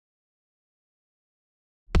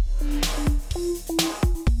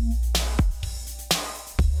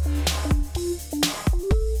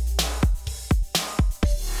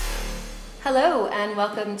and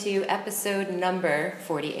welcome to episode number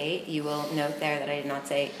 48. You will note there that I did not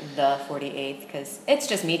say the 48th because it's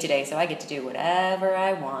just me today, so I get to do whatever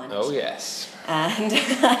I want. Oh, yes. And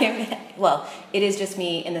it is just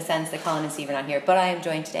me in the sense that Colin and Steve are not here, but I am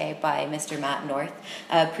joined today by Mr. Matt North,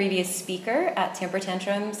 a previous speaker at Temper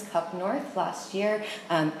Tantrums Cup North last year,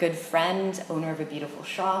 good friend, owner of a beautiful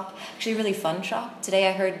shop, actually a really fun shop. Today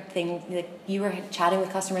I heard things like you were chatting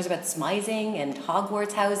with customers about smizing and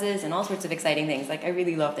Hogwarts houses and all sorts of exciting things. Like, I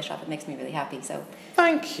really love the shop. It makes me really happy. So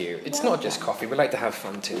thank you. It's not just coffee. We like to have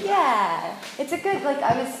fun too. Yeah, it's a good, like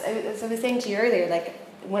I was saying to you earlier, like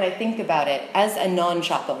when I think about it as a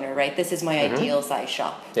non-shop owner, right? This is my ideal size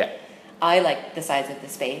shop. Yeah. I like the size of the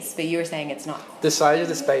space, but you were saying it's not. The size of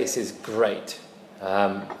the space is great.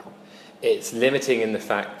 It's limiting in the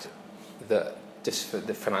fact that just for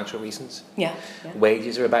the financial reasons. Yeah.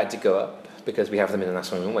 Wages are about to go up because we have the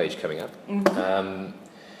national minimum wage coming up.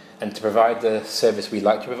 And to provide the service we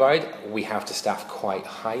like to provide, we have to staff quite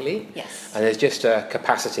highly. Yes. And there's just a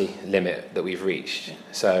capacity limit that we've reached. Yeah.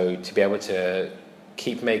 So to be able to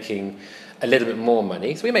keep making a little bit more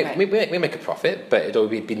money, so we make a profit, but it'd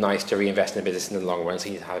always be nice to reinvest in the business in the long run, so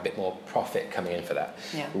you have a bit more profit coming in for that.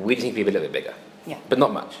 Yeah. We just need to be a little bit bigger. Yeah. But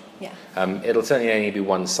not much. Yeah. It'll certainly only be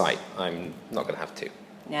one site. I'm not going to have two.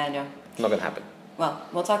 Yeah, no. Not going to happen. Well,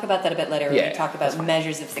 we'll talk about that a bit later when we talk about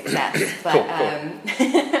measures of success. But cool.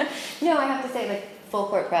 no, I have to say, like, Full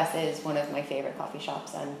Court Press is one of my favorite coffee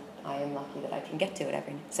shops, and I am lucky that I can get to it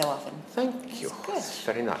every so often. Thank you. Good. That's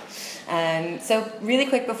very nice. So really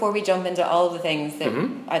quick before we jump into all of the things that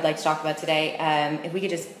I'd like to talk about today, if we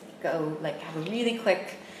could just go, like, have a really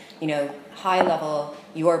quick, high level,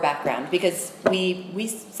 your background, because we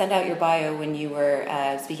sent out your bio when you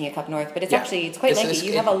were speaking at Cup North, but it's quite lengthy.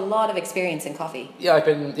 You have a lot of experience in coffee. Yeah,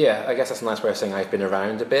 I guess that's a nice way of saying I've been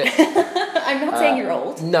around a bit. I'm not saying you're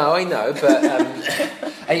old. No, I know, but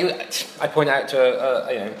I point out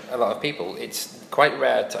to a lot of people, it's quite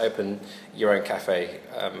rare to open your own cafe.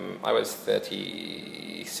 I was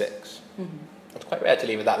 36. It's quite rare to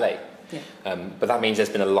leave it that late. Yeah. But that means there's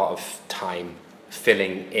been a lot of time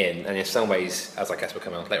filling in, and in some ways, as I guess we'll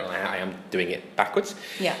come on later on, I am doing it backwards.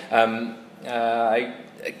 Yeah. I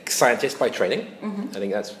scientist by training. I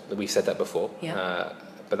think we said that before. Yeah.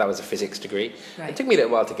 But that was a physics degree. Right. It took me a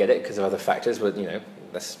little while to get it because of other factors, but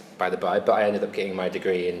that's by the by. But I ended up getting my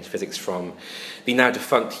degree in physics from the now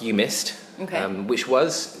defunct UMIST, which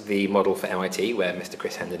was the model for MIT, where Mr.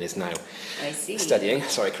 Chris Hendon is now studying.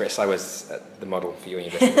 Sorry, Chris, I was the model for your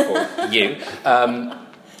university before you.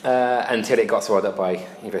 Until it got swallowed up by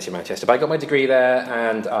University of Manchester. But I got my degree there,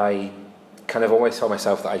 and I kind of always told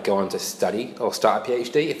myself that I'd go on to study or start a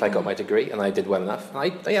PhD if I got my degree, and I did well enough. I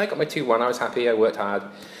got my 2-1. I was happy. I worked hard.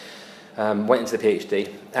 Went into the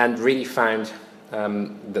PhD and really found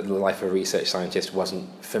that the life of a research scientist wasn't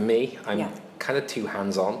for me. I'm kind of too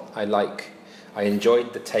hands-on. I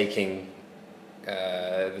enjoyed the taking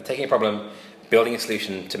a problem, building a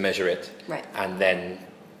solution to measure it, and then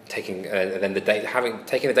taking the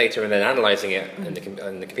data and then analysing it, and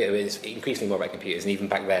the computer is increasingly more about computers. And even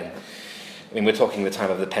back then, I mean, we're talking the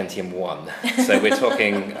time of the Pentium 1, so we're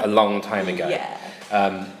talking a long time ago.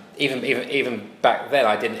 Yeah. Even back then,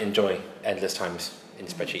 I didn't enjoy endless times in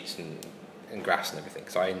spreadsheets and graphs and everything.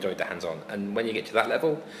 So I enjoyed the hands-on. And when you get to that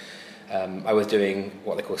level, I was doing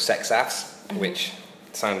what they call SECSAFs, which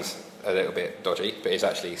sounds a little bit dodgy, but is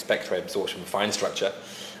actually spectra absorption fine structure.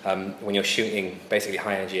 When you're shooting basically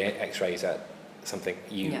high energy X-rays at something,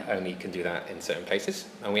 you only can do that in certain places.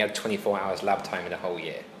 And we had 24 hours lab time in a whole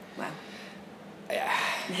year. Wow. Yeah.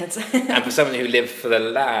 And for someone who lived for the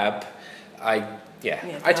lab, I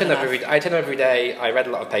turned up every day. I read a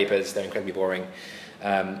lot of papers. They're incredibly boring,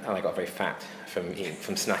 and I got very fat from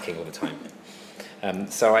snacking all the time.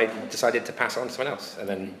 So I decided to pass it on to someone else, and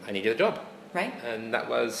then I needed a job. Right. And that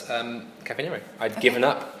was Cafe Nero. I'd given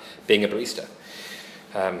up being a barista.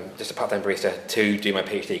 Just a part-time barista to do my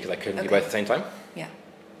PhD because I couldn't do both at the same time. Yeah.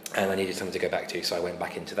 And I needed something to go back to, so I went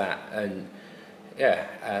back into that. And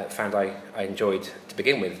found I enjoyed, to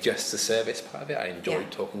begin with, just the service part of it. I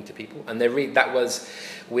enjoyed talking to people. And that was,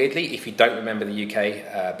 weirdly, if you don't remember the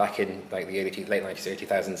UK, back in like the late 90s, early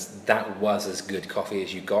 2000s, that was as good coffee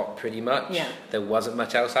as you got, pretty much. Yeah. There wasn't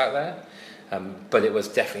much else out there. But it was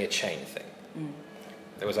definitely a chain thing.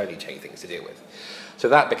 There was only chain things to deal with. So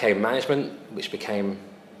that became management, which became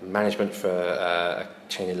management for a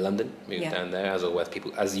chain in London. Moved down there, as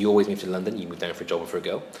you always move to London, you move down for a job or for a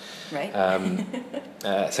girl. Right.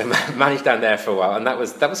 So managed down there for a while, and that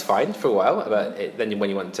was fine for a while. But then when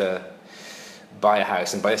you want to buy a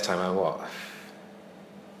house, and by this time I'm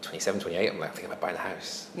 27, 28, I'm like thinking about buying a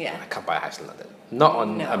house. Yeah. I can't buy a house in London. Not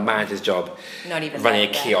on a manager's job. Not even running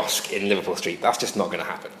a kiosk in Liverpool Street. That's just not going to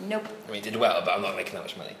happen. Nope. I mean, it did well, but I'm not making that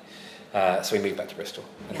much money. So we moved back to Bristol,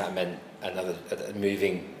 and that meant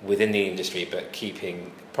moving within the industry, but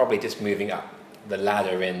probably just moving up the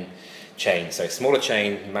ladder in chain. So smaller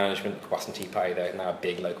chain management, Boston Tea Party, they're now a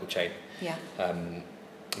big local chain. Yeah.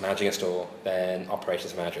 Managing a store, then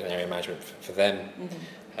operations management and area management for them.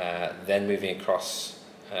 Then moving across,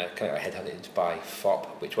 kind of headhunted by FOP,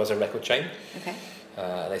 which was a record chain. Okay.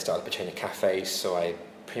 They started a chain of cafes, so I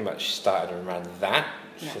pretty much started and ran that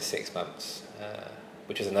for 6 months,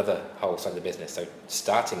 which is another whole side of the business. So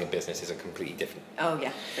starting a business is a completely different. Oh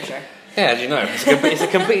yeah, for sure. Yeah, as you know, it's a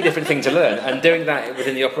completely different thing to learn, and doing that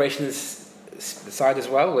within the operations side as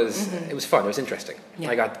well it was fun. It was interesting.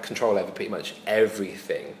 I got control over pretty much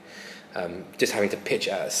everything. Just having to pitch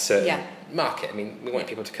at a certain market. I mean, we want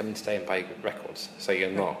people to come and stay and buy records. So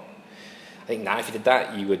you're not. I think now if you did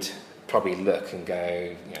that, you would probably look and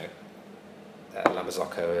go,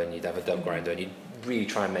 Lamazocco, and you'd have a dub grinder, and you'd really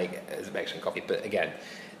try and make excellent coffee. But again,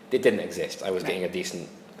 it didn't exist. I was getting a decent.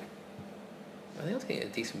 I think I was getting a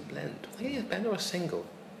decent blend. Was I getting a blend or a single?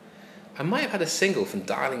 I might have had a single from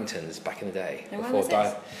Darlington's back in the day. And when was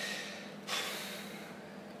this?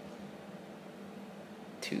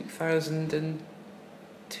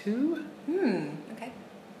 2002? Okay.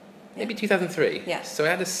 Maybe 2003. Yeah. So I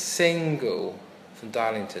had a single from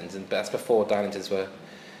Darlington's, but that's before Darlington's were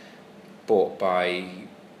bought by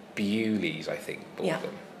Bewley's, I think,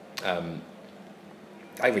 them.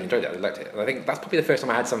 I really enjoyed it. I liked it. I think that's probably the first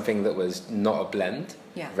time I had something that was not a blend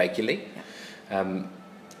regularly. Yeah.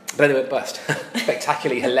 But then it went bust.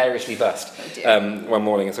 Spectacularly, hilariously bust one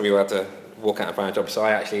morning, and so we had to walk out and find a job. So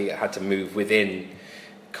I actually had to move within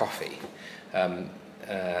coffee and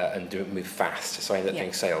move fast. So I ended up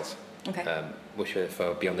doing sales, which were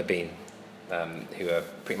for Beyond the Bean, who are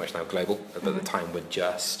pretty much now global, but at the time were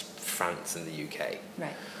just France and the UK.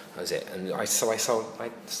 Right. That was it. And I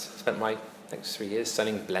spent my next 3 years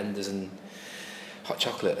selling blenders and hot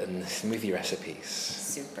chocolate and smoothie recipes.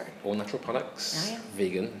 Super. All natural products,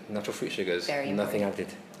 vegan, natural fruit sugars, nothing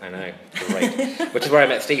added. I know, great. Which is where I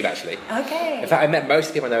met Steve, actually. Okay. In fact, I met most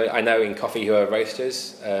of the people I know in coffee who are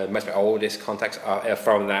roasters. Most of my oldest contacts are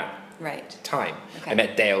from that time. Okay. I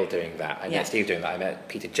met Dale doing that. I met Steve doing that. I met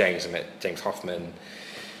Peter James. I met James Hoffman.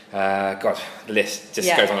 God, the list just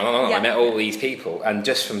goes on and on and on. I met all these people, and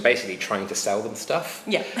just from basically trying to sell them stuff,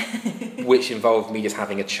 which involved me just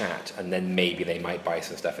having a chat, and then maybe they might buy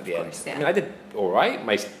some stuff at the end. I mean, I did all right.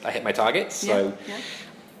 I hit my targets, so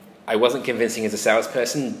I wasn't convincing as a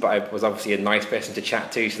salesperson, but I was obviously a nice person to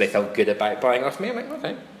chat to, so they felt good about buying off me. I'm like,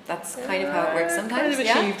 okay. That's kind of how it works sometimes.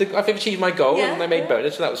 I've achieved my goal, and I made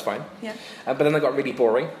bonus, so that was fine. Yeah. But then I got really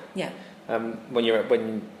boring. Yeah.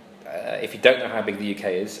 If you don't know how big the UK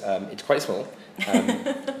is, it's quite small.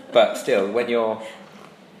 But still, when your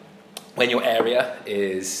area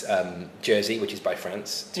is Jersey, which is by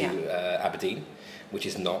France, to Aberdeen, which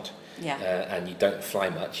is not, and you don't fly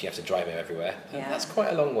much, you have to drive everywhere. That's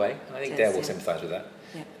quite a long way. And I think Dale will sympathise with that.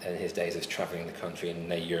 In his days of travelling the country and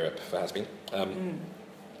Europe, has been. And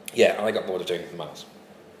I got bored of doing it for miles.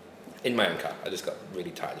 In my own car. I just got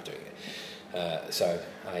really tired of doing it. So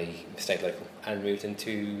I stayed local and moved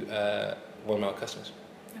into 1 mile customers.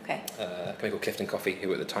 Okay. A company called Clifton Coffee,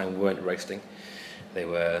 who at the time weren't roasting. They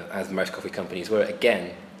were, as most coffee companies were,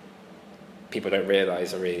 again, people don't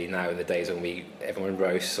realise really now in the days when everyone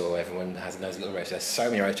roasts or everyone has knows a little roaster. There's so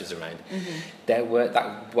many roasters around. That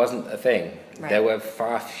wasn't a thing. Right. There were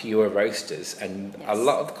far fewer roasters, and a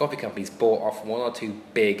lot of the coffee companies bought off 1 or 2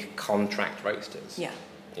 big contract roasters. Yeah.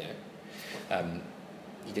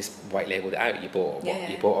 You just white labelled it out. You bought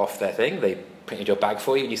off their thing. They printed your bag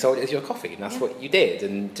for you, and you sold it as your coffee. And that's what you did.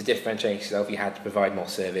 And to differentiate yourself, you had to provide more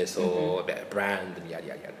service or a better brand, and yada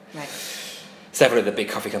yada yada. Right. Several of the big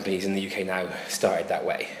coffee companies in the UK now started that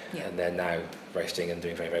way, and they're now roasting and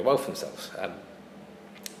doing very, very well for themselves.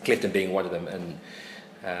 Clifton being one of them, and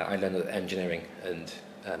I learned engineering and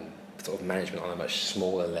sort of management on a much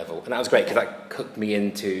smaller level, and that was great because that cooked me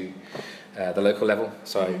into the local level.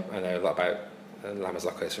 So I know a lot about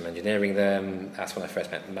Lamazocco's from engineering them. That's when I first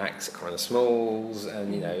met Max at Coronel Smalls,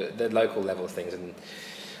 and the local level of things. And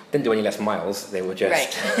didn't do any less miles. They were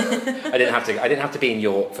just. I didn't have to be in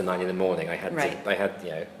York for 9 in the morning. I had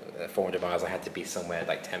 400 miles. I had to be somewhere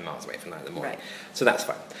like 10 miles away from 9 in the morning. Right. So that's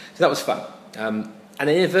fun. So that was fun. And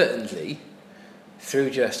inadvertently, through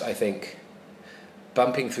just I think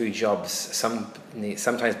bumping through jobs,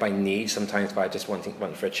 sometimes by need, sometimes by just wanting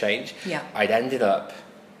for a change. Yeah. I'd ended up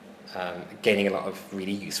gaining a lot of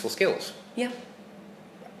really useful skills. Yeah.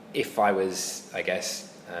 If I was, I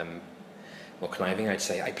guess, more conniving, I'd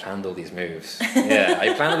say I planned all these moves. Yeah,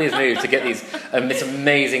 I planned all these moves to get this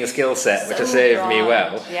amazing skill set, which has served me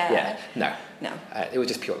well. Yeah. No. It was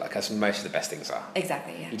just pure luck, as most of the best things are.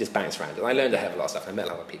 Exactly, yeah. You just bounce around. And I learned a hell of a lot of stuff, and I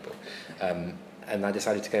met a lot of people. And I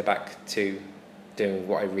decided to go back to doing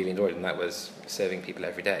what I really enjoyed, and that was serving people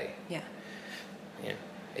every day. Yeah. Yeah.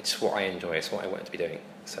 It's what I enjoy, it's what I wanted to be doing.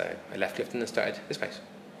 So I left Clifton and started this place.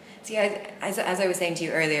 See, as I was saying to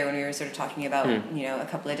you earlier when we were sort of talking about, a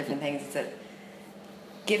couple of different things, it's that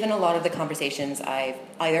given a lot of the conversations I've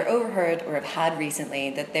either overheard or have had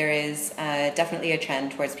recently, that there is definitely a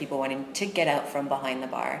trend towards people wanting to get out from behind the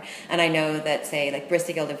bar. And I know that, say, like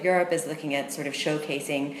Barista Guild of Europe is looking at sort of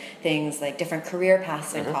showcasing things like different career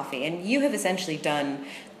paths in coffee. And you have essentially done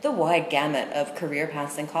the wide gamut of career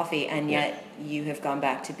paths in coffee, and yet you have gone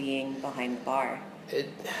back to being behind the bar.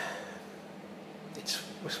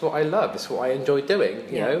 It's what I love. It's what I enjoy doing.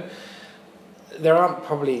 You know, there aren't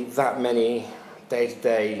probably that many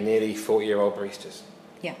day-to-day, nearly 40-year-old baristas.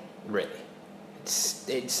 Yeah. Really, it's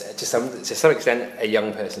to some extent a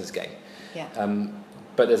young person's game. Yeah.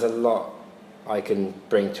 But there's a lot I can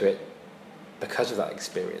bring to it because of that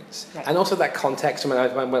experience, right. And also that context.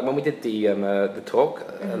 When we did the talk,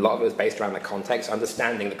 a lot of it was based around the context,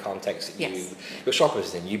 understanding the context that your shop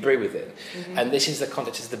is in, you brew within, and this is the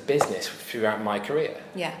context of the business throughout my career.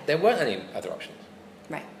 Yeah, there weren't any other options.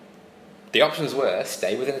 Right. The options were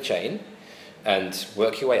stay within a chain and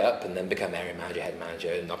work your way up, and then become area manager, head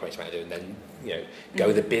manager, and operations manager, and then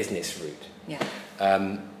go the business route.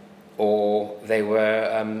 Yeah. Or they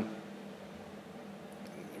were.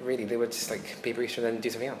 Really, they were just like be a barista and then do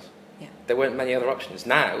something else. Yeah. There weren't many other options.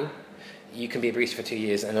 Now, you can be a barista for 2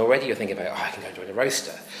 years and already you're thinking about, I can go join a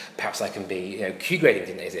roaster. Perhaps I can be, Q grading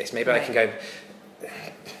didn't exist. Maybe I can go.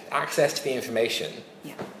 Access to the information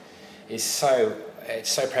is so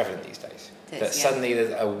prevalent these days that suddenly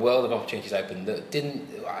there's a world of opportunities open that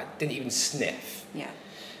I didn't even sniff. Yeah.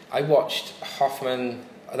 I watched Hoffman.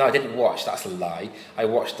 No, I didn't watch. That's a lie. I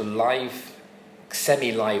watched the live,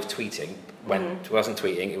 semi-live tweeting. When it wasn't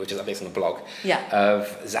tweeting, it was just updates on the blog of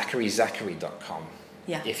ZacharyZachary.com.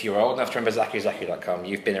 Yeah. If you're old enough to remember ZacharyZachary.com,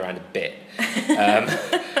 you've been around a bit. Of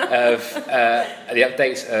the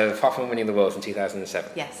updates of Hoffman winning the world in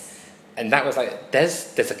 2007. Yes. And that was like,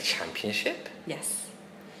 there's a championship? Yes.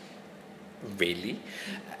 Really?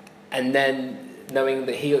 And then knowing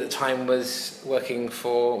that he at the time was working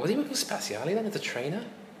for Spaziali then as a trainer?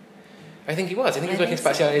 I think he was. I think he was working for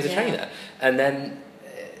Spaziali as a trainer. And then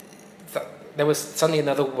there was suddenly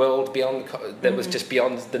another world beyond that was just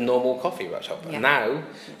beyond the normal coffee workshop. And now,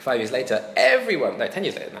 5 years later, 10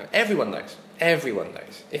 years later now, everyone knows. Everyone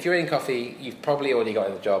knows. If you're in coffee, you've probably already got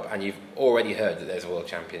in the job, and you've already heard that there's world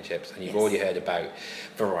championships, and you've already heard about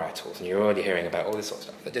varietals, and you're already hearing about all this sort of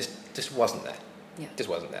stuff. That just wasn't there. Yeah. Just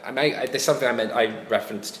wasn't there. There's something I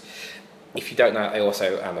referenced. If you don't know, I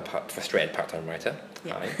also am a frustrated part-time writer.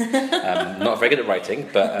 Yeah. Not very good at writing,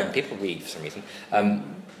 but people read for some reason.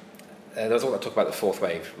 There was all that talk about the fourth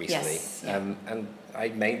wave recently, and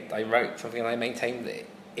I wrote something, and I maintained that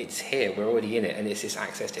it's here. We're already in it, and it's this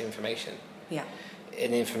access to information. Yeah.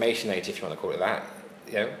 In the information age, if you want to call it that,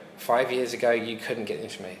 5 years ago you couldn't get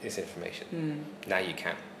this information. Now you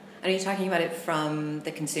can. Are you talking about it from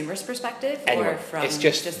the consumer's perspective, anyway, or from it's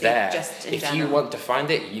just there? If general? you want to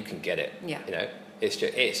find it, you can get it. Yeah. It's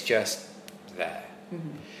just there.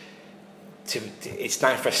 Mm-hmm. It's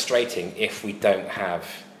now frustrating if we don't have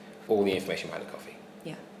all the information behind the coffee.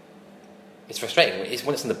 Yeah. It's frustrating.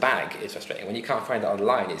 When it's in the bag, it's frustrating. When you can't find it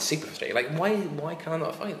online, it's super frustrating. Like, why can I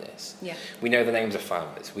not find this? Yeah. We know the names of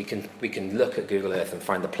farmers. We can look at Google Earth and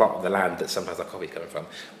find the plot of the land that sometimes our coffee is coming from.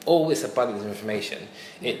 All this abundance of information,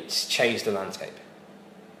 it's changed the landscape.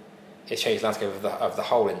 It's changed the landscape of the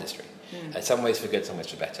whole industry. In some ways for good, some ways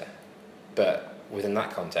for better. But within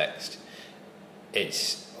that context,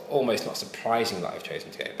 it's almost not surprising that I've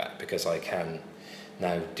chosen to go back, because I can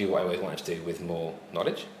now do what I always wanted to do with more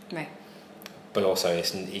knowledge. Right. But also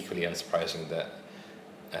it's equally unsurprising that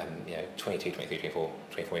 22, 23,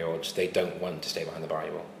 24-year-olds, they don't want to stay behind the bar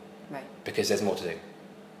anymore. Right. Because there's more to do.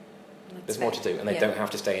 There's more to do, and they don't have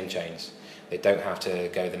to stay in chains. They don't have to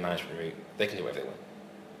go the management route. They can do whatever they want.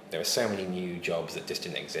 There are so many new jobs that just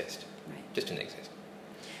didn't exist. Right. Just didn't exist.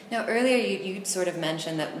 Now, earlier you sort of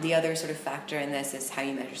mentioned that the other sort of factor in this is how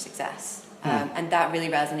you measure success. And that really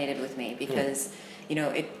resonated with me, because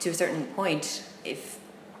to a certain point, if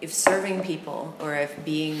serving people, or if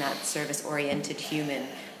being that service-oriented human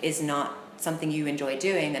is not something you enjoy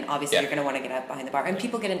doing, then obviously you're going to want to get up behind the bar. And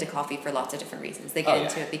people get into coffee for lots of different reasons. They get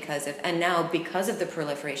into it because of, and now because of the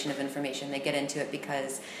proliferation of information, they get into it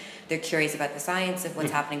because they're curious about the science of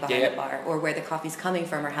what's happening behind the bar, or where the coffee's coming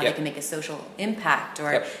from, or how they can make a social impact,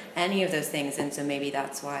 or any of those things. And so maybe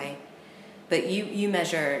that's why. But you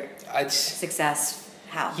measure success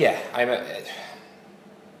how? Yeah,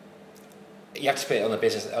 you have to split it on a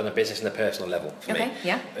business and a personal level for me.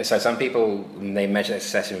 Yeah. So some people, they measure their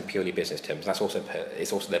success in purely business terms. That's also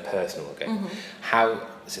it's also their personal goal. How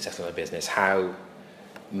successful in a business? How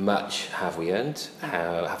much have we earned?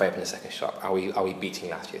 How have I opened a second shop? Are we beating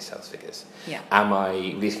last year's sales figures? Yeah. Am I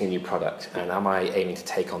releasing a new product? And am I aiming to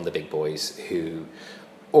take on the big boys who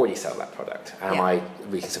already sell that product? Am I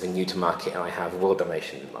releasing something new to market and I have world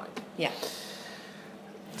domination in mind? Yeah.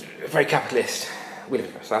 Very capitalist. We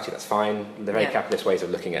live in society, that's fine. They're very capitalist ways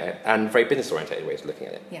of looking at it, and very business-oriented ways of looking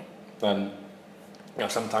at it. Yeah.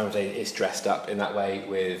 Sometimes it's dressed up in that way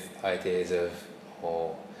with ideas of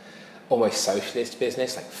more almost socialist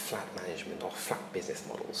business, like flat management or flat business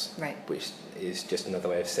models, which is just another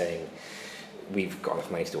way of saying we've got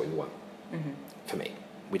enough money to do what we want. For me,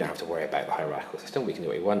 we don't have to worry about the hierarchical system. We can do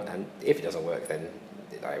what we want, and if it doesn't work, then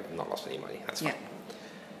I've not lost any money. That's fine.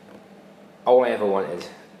 All I ever wanted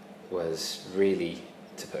was really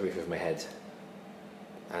to put a roof over my head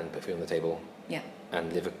and put food on the table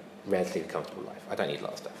and live a relatively comfortable life. I don't need a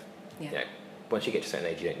lot of stuff. Once you get to a certain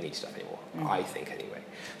age, you don't need stuff anymore, I think anyway.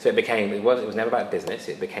 So it was never about business,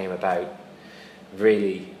 it became about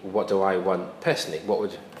really what do I want personally, what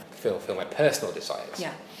would fulfill my personal desires.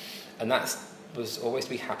 And that was always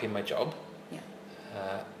to be happy in my job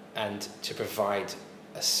and to provide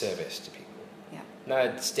a service to people. Now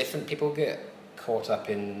it's different, people get caught up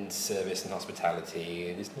in service and hospitality.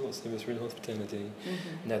 It's not service, we're in hospitality.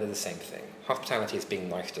 No, they're the same thing. Hospitality is being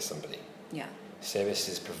nice to somebody. Service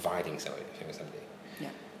is providing something for somebody.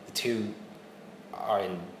 The two are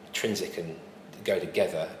intrinsic and go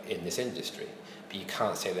together in this industry, but you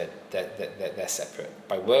can't say that they're separate.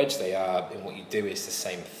 By words they are, and what you do is the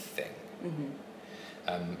same thing.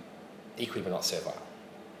 Equally, we're not servile.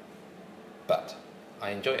 But I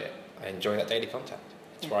enjoy it. I enjoy that daily contact.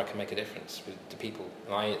 It's where I can make a difference with the people.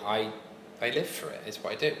 And I live for it. It's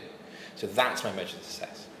what I do. So that's my measure of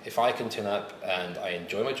success. If I can turn up and I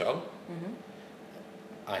enjoy my job,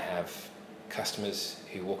 I have customers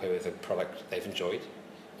who walk away with a product they've enjoyed,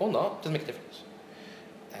 or not, doesn't make a difference.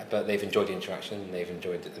 But they've enjoyed the interaction, and they've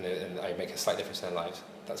enjoyed it, and I make a slight difference in their lives.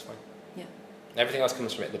 That's fine. Everything else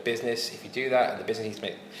comes from it. The business, if you do that, and the business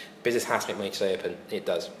has to make money to stay open, it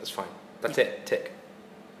does. That's fine. That's it. Tick.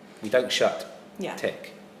 We don't shut.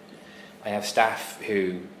 Tick. I have staff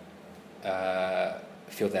who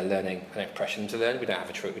feel they're learning. I don't pressure them to learn. We don't have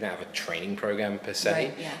a training program per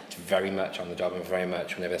se. It's very much on the job, and very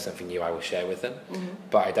much whenever there's something new, I will share with them.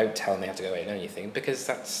 But I don't tell them they have to go away and learn anything, because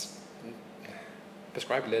that's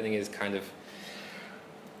prescribed learning is kind of,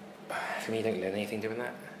 for me, you don't learn anything doing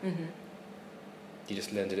that. You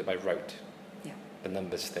just learn to do it by rote. The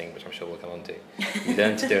numbers thing, which I'm sure we'll come on to. You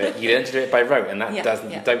learn to do it. You learn to do it by rote, and that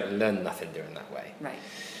doesn't. You don't learn nothing doing that way.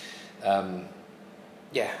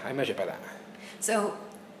 I measure it by that. So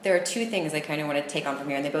there are two things I kind of want to take on from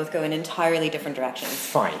here, and they both go in entirely different directions.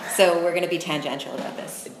 Fine. So we're going to be tangential about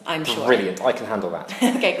this, I'm sure. Brilliant. I can handle that.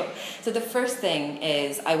 Okay, cool. So the first thing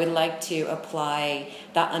is I would like to apply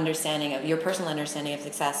that understanding of your personal understanding of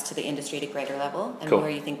success to the industry at a greater level, and where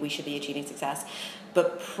you think we should be achieving success.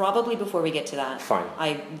 But probably before we get to that,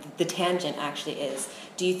 the tangent actually is,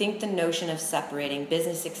 do you think the notion of separating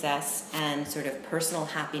business success and sort of personal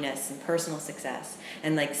happiness and personal success,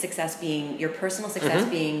 and like success being, your personal success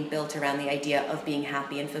being built around the idea of being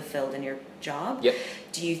happy and fulfilled in your job,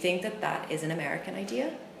 do you think that is an American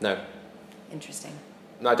idea? No. Interesting.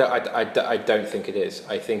 No, I don't think it is.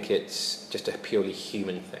 I think it's just a purely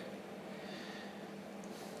human thing.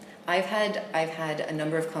 I've had a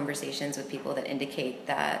number of conversations with people that indicate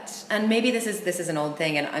that, and maybe this is an old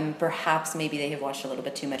thing, and perhaps maybe they have watched a little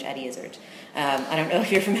bit too much Eddie Izzard. I don't know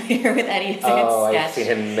if you're familiar with Eddie Izzard's sketch. I've seen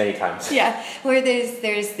him many times. Where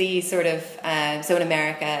there's the sort of so in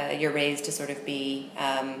America you're raised to sort of be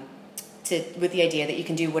with the idea that you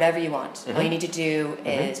can do whatever you want. All you need to do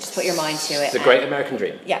is just put your mind to it. It's a great American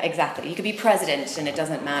dream. Yeah, exactly. You could be president, and it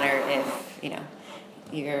doesn't matter if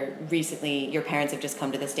your parents have just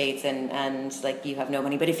come to the States and like you have no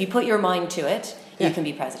money, but if you put your mind to it, you can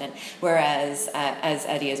be president. Whereas, as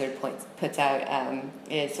Eddie Izzard puts out,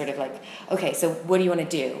 it's sort of like, okay, so what do you want to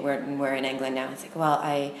do? We're in England now. It's like, well,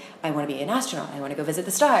 I want to be an astronaut. I want to go visit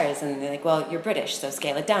the stars. And they're like, well, you're British, so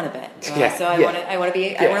scale it down a bit. So I want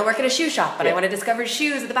to work at a shoe shop, but I want to discover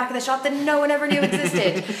shoes at the back of the shop that no one ever knew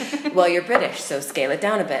existed. Well, you're British, so scale it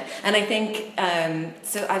down a bit. And I think,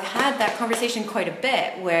 so I've had that conversation quite a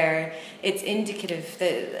bit where it's indicative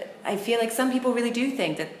that I feel like some people really do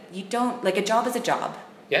think that you don't, like a job is a job.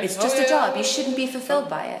 Yeah. It's just a job. You shouldn't be fulfilled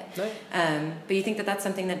by it. No. But you think that that's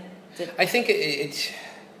something that I think it's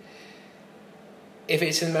if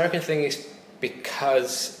it's an American thing, it's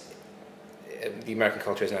because the American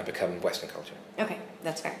culture has now become Western culture. Okay,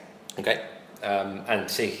 that's fair. Okay, and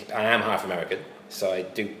see, I am half American, so I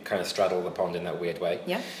do kind of straddle the pond in that weird way.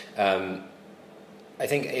 Yeah. I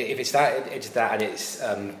think if it's that, it's that, and it's.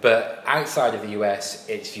 But outside of the US,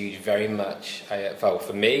 it's viewed very much. Well,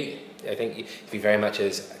 for me, I think it's viewed very much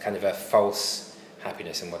as kind of a false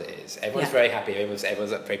happiness in what it is. Everyone's very happy. Everyone's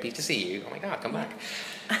very pleased to see you. Oh my God, come back.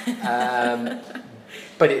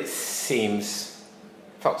 But it seems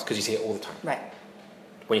false because you see it all the time. Right.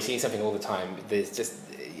 When you see something all the time, there's just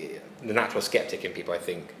the natural skeptic in people. I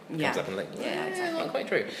think comes up and like, exactly. Not quite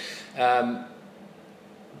true.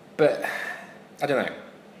 But I don't know.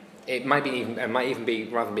 It might even be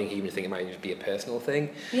rather than being a human thing, it might just be a personal thing.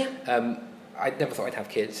 Yeah. I never thought I'd have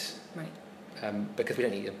kids. Right. Because we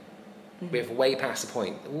don't need them. Mm-hmm. We're way past the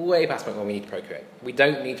point when we need to procreate. We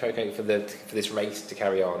don't need to procreate for this race to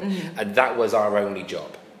carry on, and that was our only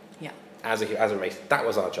job. Yeah. As a race, that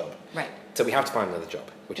was our job. Right. So we have to find another job,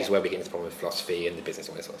 which is where we get into the problem with philosophy and the business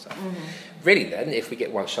and all this sort of stuff. Mm-hmm. Really, then, if we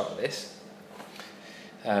get one shot at this,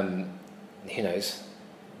 who knows?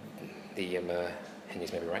 The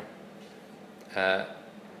Hindus may be right.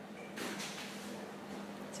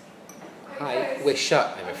 Hi, we're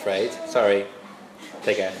shut, I'm afraid. Sorry.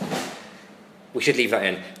 Take care. We should leave that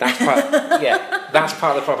in. That's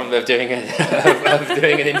part of the problem of doing an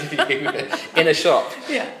interview in a shop.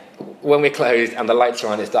 Yeah. When we're closed and the lights are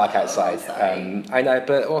on, it's dark outside. I know,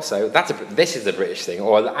 but also this is the British thing,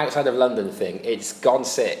 or the outside of London thing. It's gone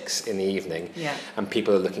 6 in the evening, and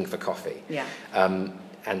people are looking for coffee. Yeah.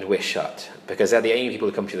 And we're shut because they're the only people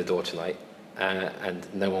who come through the door tonight, and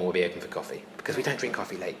no one will be open for coffee because we don't drink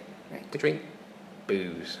coffee late. Right. We drink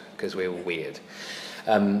booze because we're weird.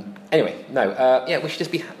 Anyway, no, we should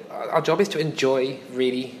just be. Our job is to enjoy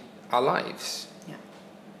really our lives. Yeah.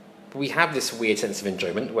 We have this weird sense of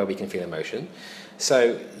enjoyment where we can feel emotion.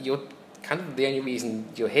 So you're kind of the only reason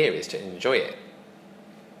you're here is to enjoy it.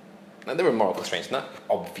 Now, there are moral constraints in that,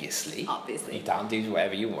 obviously. Obviously. You can't do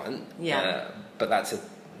whatever you want. Yeah. But that's a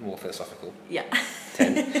more philosophical. Yeah.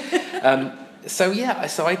 10. So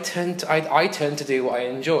I tend to do what I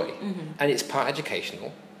enjoy, and it's part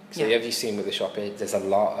educational. So have you seen with the shop? There's a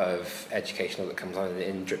lot of educational that comes on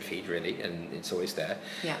in drip feed, really, and it's always there.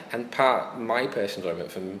 Yeah. And part my personal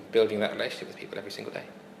enjoyment from building that relationship with people every single day.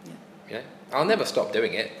 Yeah. You know, I'll never stop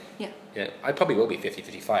doing it. Yeah. You know, I probably will be 50,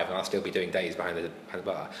 55, and I'll still be doing days behind the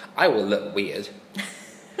bar. I will look weird.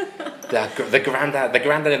 the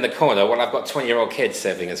granddad in the corner while I've got 20-year-old kids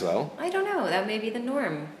serving as well. I don't know. That may be the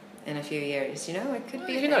norm in a few years. You know, it could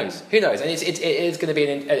be. Who knows? Who knows? And it is going to be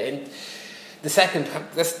in the second.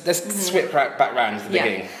 Let's swip back round to the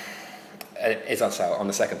beginning. Is on sale on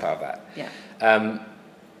the second part of that. Yeah.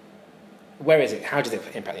 Where is it? How does it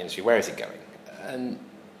impact the industry? Where is it going? And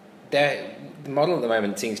the model at the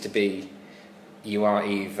moment seems to be you are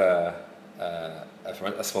either a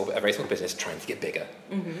very small business trying to get bigger,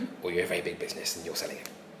 or you're a very big business and you're selling it.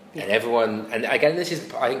 Yeah. And everyone, and again, this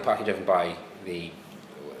is I think partly driven by the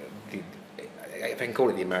if I can call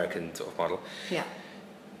it the American sort of model. Yeah.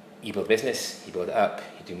 You build a business, you build it up,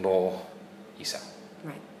 you do more, you sell.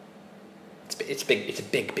 Right. It's big. It's a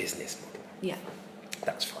big business model. Yeah.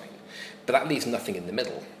 That's fine, but that leaves nothing in the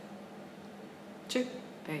middle. True.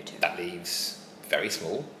 Very true. That leaves very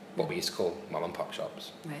small, what we used to call mom and pop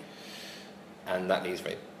shops. Right. And that leaves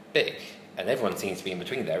very big, and everyone seems to be in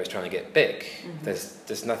between there is trying to get big.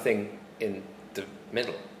 There's nothing in the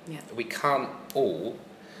middle. Yeah. We can't all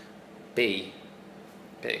be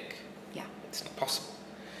big. Yeah. It's not possible.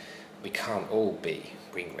 We can't all be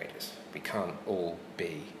green graders. We can't all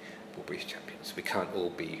be Woolworths champions. We can't all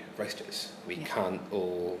be roasters. We can't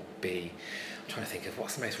all be. I'm trying to think of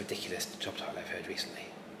what's the most ridiculous job title I've heard recently.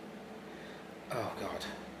 Oh God.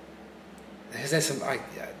 There's some.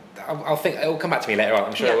 I'll think. It'll come back to me later on.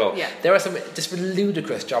 I'm sure it will. Yeah. There are some just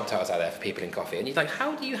ludicrous job titles out there for people in coffee, and you're like,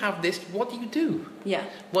 how do you have this? What do you do? Yeah.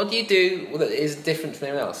 What do you do that is different from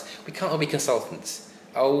anyone else? We can't all be consultants.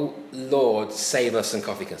 Oh Lord, save us some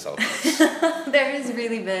coffee consultants. There has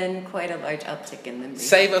really been quite a large uptick in them recently.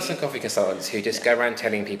 Save us some coffee consultants who just go around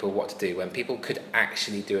telling people what to do when people could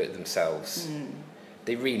actually do it themselves.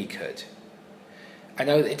 They really could. I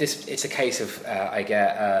know it's a case of I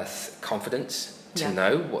get confidence to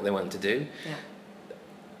know what they want to do. Yeah.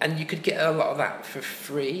 And you could get a lot of that for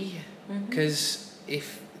free because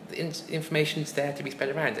if the information's there to be spread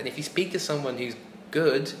around, and if you speak to someone who's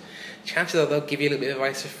good, chances are they'll give you a little bit of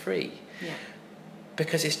advice for free. Yeah.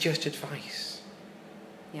 Because it's just advice.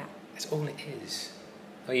 Yeah. That's all it is.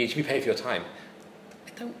 Oh, you should be paid for your time. I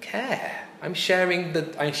don't care. I'm sharing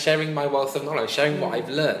my wealth of knowledge. I'm sharing what I've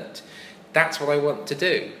learned. That's what I want to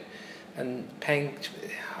do. And paying,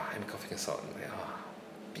 I'm a coffee consultant.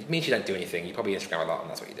 It means you don't do anything. You probably Instagram a lot, and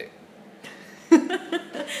that's what you do.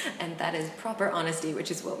 And that is proper honesty, which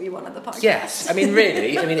is what we want on the podcast. Yes, I mean,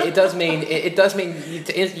 really. I mean, it does mean you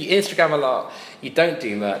Instagram a lot. You don't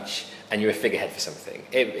do much, and you're a figurehead for something.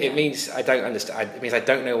 It means I don't understand. It means I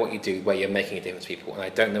don't know what you do where you're making a difference to people, and I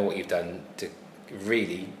don't know what you've done to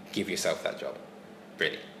really give yourself that job.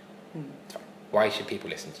 Really, it's fine. Why should people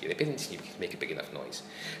listen to you? They've been listening to you because you make a big enough noise.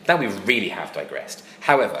 Now we really have digressed.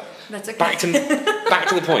 However, that's okay. back to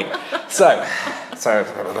the point. So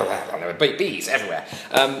I don't know, bees everywhere.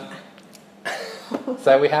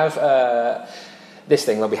 So we have this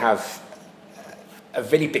thing where we have a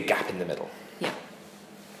really big gap in the middle. Yeah.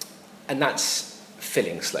 And that's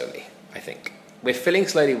filling slowly, I think. We're filling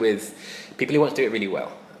slowly with people who want to do it really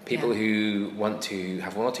well. People who want to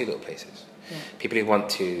have one or two little places. Yeah. People who want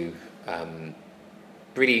to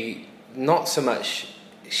really not so much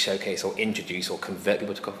showcase or introduce or convert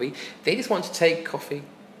people to coffee. They just want to take coffee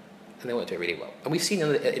and they want to do it really well. And we've seen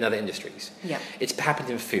in other industries. Yeah. It's happened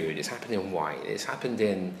in food, it's happened in wine, it's happened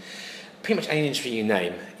in pretty much any industry you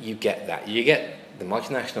name, you get that. You get the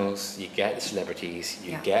multinationals, you get the celebrities,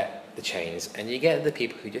 you get the chains, and you get the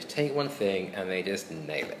people who just take one thing and they just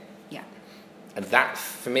nail it. Yeah. And that,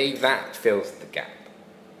 for me, that fills the gap.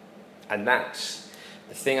 And that's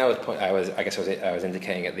the thing I was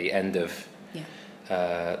indicating at the end of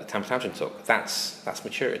the Tamper Tantrum talk. That's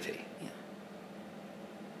maturity. Yeah.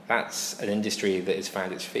 That's an industry that has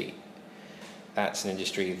found its feet. That's an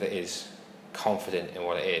industry that is confident in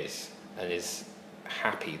what it is and is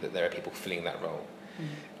happy that there are people filling that role.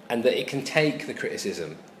 And that it can take the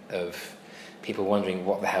criticism of people wondering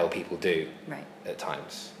what the hell people do at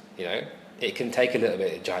times. You know, it can take a little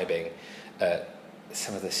bit of jibing at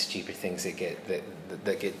some of the stupid things that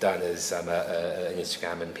get done as an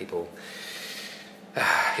Instagram, and people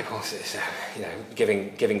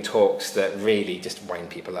giving talks that really just wind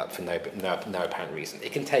people up for no apparent reason.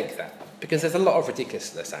 It can take that because there's a lot of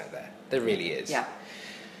ridiculousness out there. There really is. Yeah.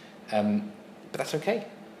 But that's okay.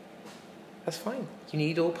 That's fine. You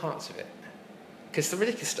need all parts of it because the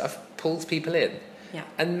ridiculous stuff pulls people in. Yeah.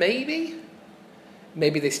 And maybe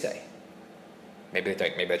they stay. Maybe they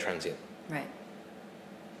don't. Maybe they're transient. Right.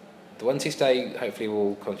 The ones who stay hopefully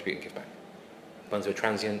will contribute and give back. The ones who are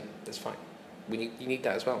transient, that's fine. You need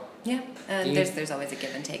that as well. Yeah, and there's always a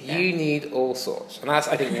give and take there. You need all sorts. And that's,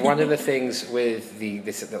 I think, one of the things with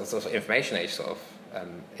this sort of information age sort of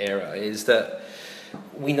era is that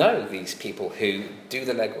we know these people who do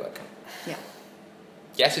the legwork. Yeah.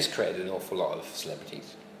 Yes, it's created an awful lot of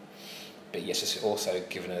celebrities. But yes, it's also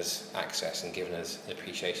given us access and given us an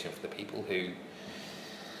appreciation for the people who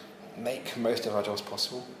make most of our jobs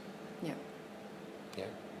possible. Yeah. Yeah.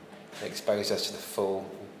 They expose us to the full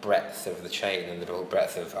breadth of the chain and the full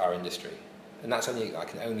breadth of our industry. And that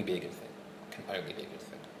can only be a good thing. Can only be a good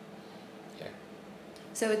thing. Yeah.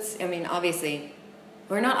 So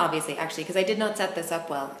not obviously, actually, because I did not set this up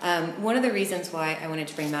well. One of the reasons why I wanted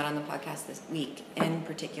to bring Matt on the podcast this week in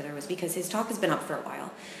particular was because his talk has been up for a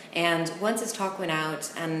while. And once his talk went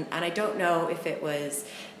out, and I don't know if it was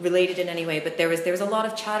related in any way, but there was a lot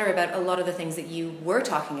of chatter about a lot of the things that you were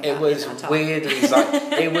talking about. It was weirdly,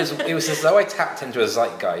 it was as though I tapped into a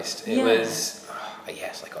zeitgeist. It was,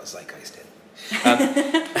 yes, I got zeitgeist in.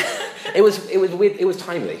 It was weird. It was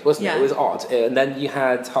timely, wasn't it? It was odd. And then you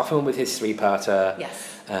had Hoffman with his three-parter. Yes.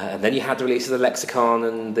 And then you had the release of the Lexicon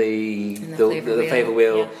and the Flavor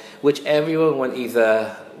Wheel, which everyone went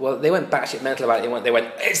they went batshit mental about it. They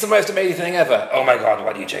went, it's the most amazing thing ever. Oh my God,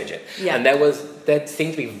 why do you change it? Yeah. And there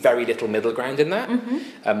seemed to be very little middle ground in that,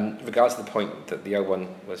 regardless of the point that the old one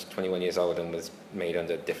was 21 years old and was made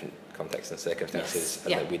under different contexts and circumstances,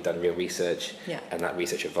 and that we'd done real research, and that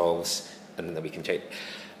research evolves, and then we can change.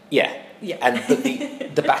 Yeah. But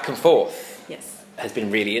the back and forth has been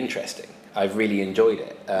really interesting. I've really enjoyed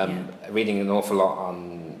it. Reading an awful lot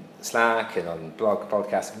on Slack and on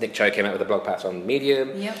podcasts. Nick Cho came out with a blog post on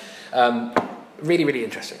Medium. Yep. Really, really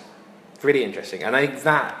interesting. Really interesting, and I think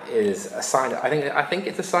that is a sign. I think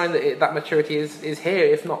it's a sign that that maturity is here,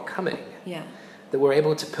 if not coming. Yeah. That we're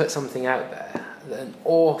able to put something out there that an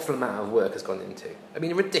awful amount of work has gone into. I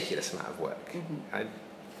mean, a ridiculous amount of work. Mm-hmm. I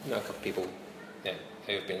know a couple of people,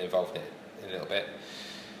 who've been involved in it a little bit,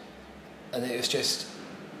 and it was just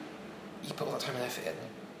you put all that time and effort in,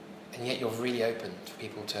 and yet you're really open for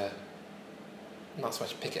people to not so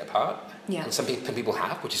much pick it apart. Yeah. And some people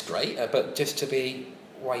have, which is great, but just to be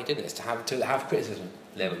why you did it is to have criticism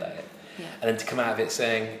leveled at it, and then to come out of it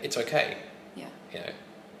saying it's okay. Yeah.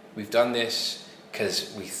 We've done this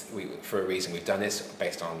because we for a reason. We've done this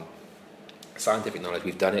based on scientific knowledge.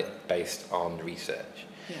 We've done it based on research.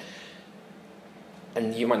 Yeah.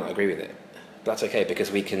 And you might not agree with it, but that's okay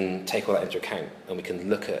because we can take all that into account and we can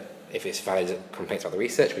look at if it's valid complaints about the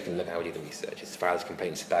research. We can look at how we do the research. If it's valid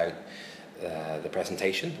complaints about the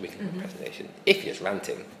presentation. We can look at the presentation. If you're just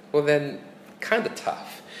ranting, well then. Kind of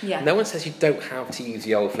tough. Yeah. No one says you don't have to use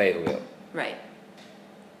the old flavour wheel. Right.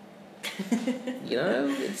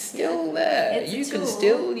 It's still there. You can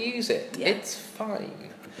still use it. Yeah. It's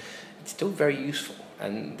fine. It's still very useful.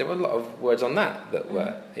 And there were a lot of words on that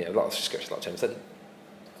were, a lot of scripts, a lot of terms that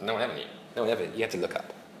no one ever knew. No one ever. You had to look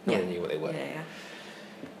up. No one knew what they were.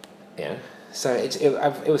 Yeah. So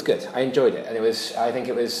it was good. I enjoyed it, and I think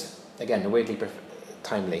it was again weirdly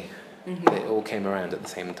timely. Mm-hmm. It all came around at the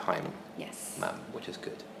same time. Yes. Which is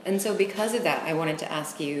good. And so because of that, I wanted to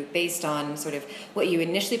ask you, based on sort of what you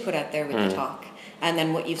initially put out there with the talk, and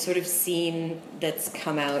then what you've sort of seen that's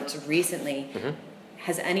come out recently,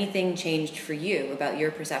 has anything changed for you about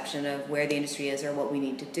your perception of where the industry is or what we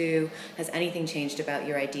need to do? Has anything changed about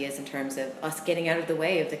your ideas in terms of us getting out of the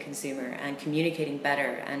way of the consumer and communicating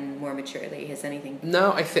better and more maturely? Has anything...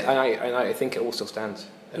 No, I think it all still stands.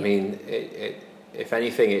 I mean, if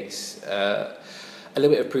anything, it's a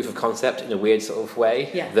little bit of proof of concept in a weird sort of way.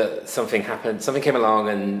 Yeah. That something happened, something came along,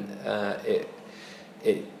 and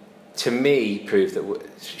it to me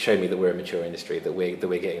showed me that we're a mature industry, that we're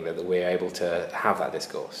getting there, that we're able to have that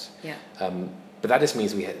discourse. Yeah. But that just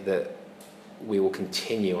means that we will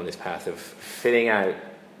continue on this path of filling out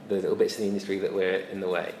the little bits of the industry that we're in the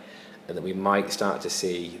way. And that we might start to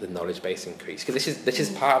see the knowledge base increase, because this is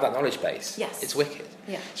part of that knowledge base. Yes, it's wicked.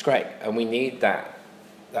 Yeah, it's great, and we need that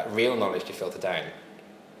real knowledge to filter down.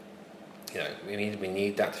 We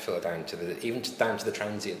need that to filter down down to the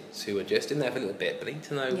transients who are just in there for a little bit, but they need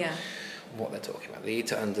to know what they're talking about. They need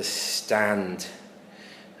to understand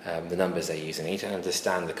the numbers they're using. They need to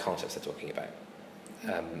understand the concepts they're talking about.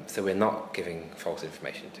 So we're not giving false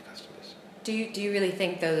information to customers. Do you really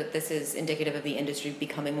think, though, that this is indicative of the industry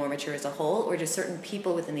becoming more mature as a whole, or just certain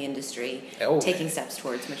people within the industry taking steps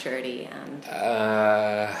towards maturity? And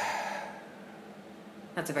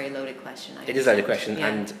that's a very loaded question. It is a loaded question,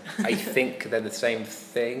 and I think they're the same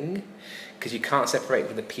thing, because you can't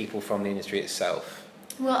separate the people from the industry itself.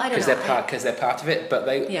 Well, I don't know. Because they're part of it, but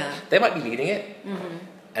they might be leading it,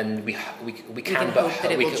 and we can but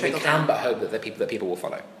hope that the people will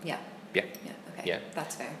follow. Yeah. Yeah. Yeah. Okay. Yeah.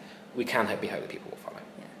 That's fair. We can hope that people will follow.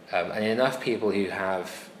 Yeah. And enough people who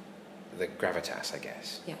have the gravitas, I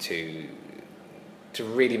guess, to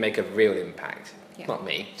really make a real impact. Yeah. Not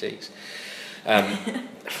me, jeez.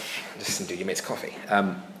 Just do your mate's coffee.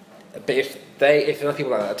 But if enough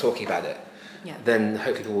people are talking about it, then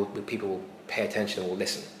hopefully people will pay attention and will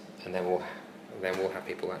listen, and then we'll have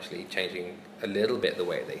people actually changing a little bit the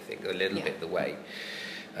way they think, a little bit the way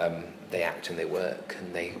they act and they work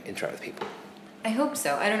and they interact with people. I hope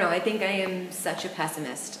so. I don't know. I think I am such a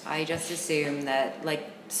pessimist. I just assume that, like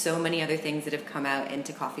so many other things that have come out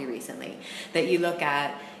into coffee recently, that you look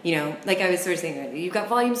at, like I was sort of saying earlier, you've got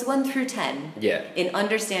volumes 1 through 10 in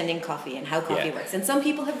understanding coffee and how coffee works. And some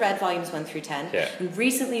people have read volumes 1 through 10. Yeah. And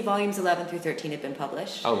recently, volumes 11 through 13 have been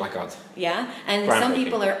published. Oh my God. Yeah. And some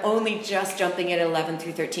people are only just jumping at 11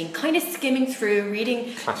 through 13, kind of skimming through,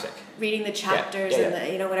 reading the chapters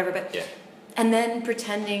and whatever. But and then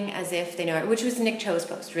pretending as if they know it, which was Nick Cho's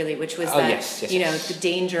post, really, which was the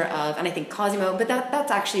danger of, and I think Cosimo, but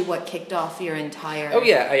that's actually what kicked off your entire talk.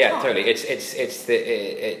 Totally.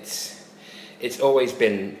 It's always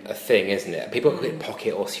been a thing, isn't it? People call it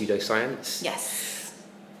pocket or pseudoscience. Yes.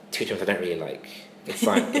 Two terms I don't really like. It's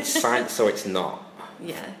science. It's science, or it's not.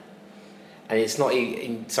 Yeah. And it's not.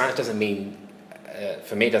 Science doesn't mean.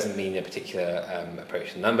 For me, it doesn't mean a particular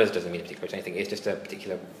approach to numbers, doesn't mean a particular approach to anything. It's just a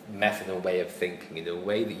particular method and way of thinking, in the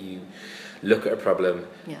way that you look at a problem,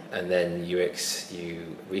 and then you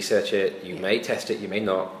research it. You may test it, you may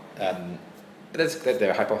not. But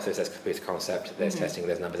there are hypotheses, there's proof of concept, there's testing,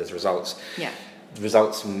 there's numbers, there's results. The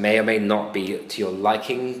results may or may not be to your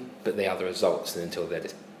liking, but they are the results, and until they're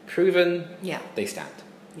proven, yeah, they stand.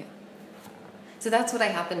 Yeah. So that's what I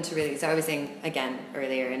happened to really. So I was saying again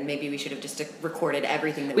earlier, and maybe we should have just recorded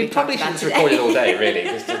everything that we probably talked about should today. have recorded all day, really,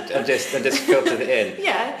 and just filtered it in.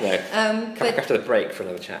 Yeah. Come back after the break for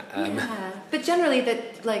another chat. Yeah. But generally,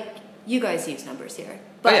 that like you guys use numbers here,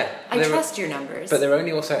 but I trust your numbers. But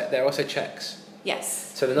they're also checks.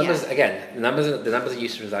 Yes. So the numbers again, the numbers are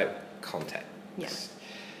used without context. Yes.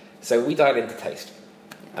 So we dial into taste.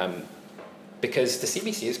 Because the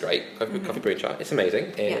CBC is great, Coffee Brewing Chart. It's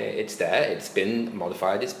amazing. It's there. It's been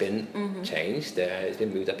modified. It's been changed. It's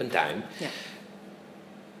been moved up and down. Yeah.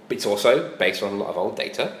 But it's also based on a lot of old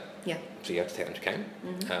data. Yeah. So you have to take that into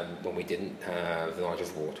account. When we didn't have the knowledge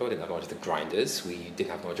of water, we didn't have knowledge of the grinders, we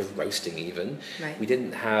didn't have knowledge of roasting even. Right. We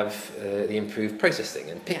didn't have the improved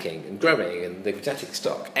processing and picking and growing and the genetic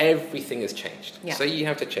stock. Everything has changed. Yeah. So you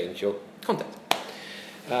have to change your content.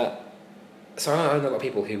 So I know a lot of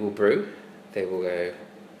people who will brew. They will go,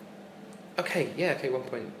 okay,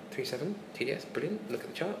 1.37 TDS, brilliant, look at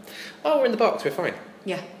the chart. Oh, we're in the box, we're fine.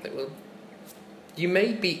 Yeah. Well, you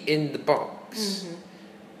may be in the box,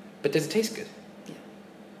 but does it taste good? Yeah.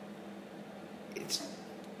 It's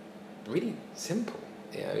really simple.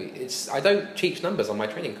 You know, I don't teach numbers on my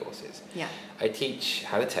training courses. Yeah. I teach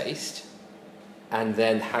how to taste, and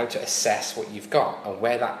then how to assess what you've got and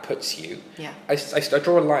where that puts you. Yeah. I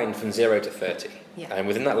draw a line from 0 to 30. Yeah. And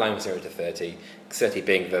within that line from 0 to 30, 30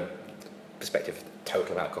 being the perspective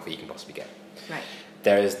total amount of coffee you can possibly get. Right.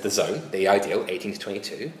 There is the zone, the ideal, 18 to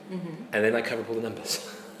 22, and then I cover up all the numbers.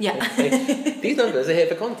 Yeah. These numbers are here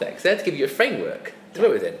for context. They're to give you a framework to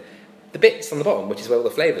work within. The bits on the bottom, which is where all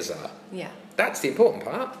the flavours are, that's the important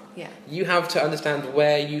part. Yeah. You have to understand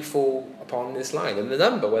where you fall upon this line, and the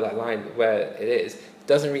number where it is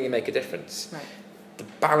doesn't really make a difference. Right. The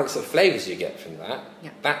balance of flavours you get from that,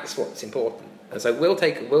 that's what's important. And so we'll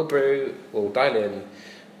brew, we'll dial in,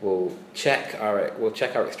 we'll check our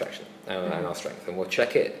extraction and our strength, and we'll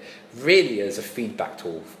check it really as a feedback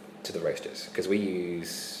tool to the roasters, because we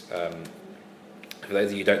use, for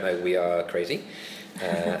those of you who don't know, we are crazy.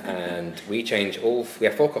 And we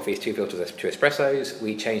have 4 coffees, 2 filters, 2 espressos.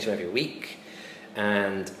 We change them every week,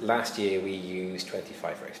 and last year we used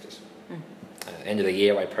 25 roasters. End of the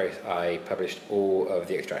year, I published all of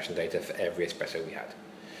the extraction data for every espresso we had,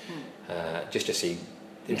 just to see,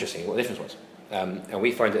 interesting, what the difference was. And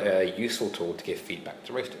we find it a useful tool to give feedback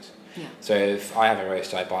to roasters. Yeah. So if I have a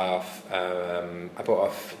roaster, I bought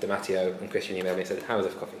off Damatio, and Christian emailed me and said, "How was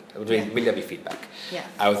the coffee?" It was really lovely feedback. Yeah.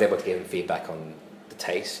 I was able to give him feedback on the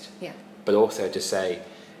taste, but also to say,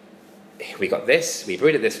 we got this, we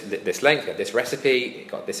brewed at this length, we got this recipe,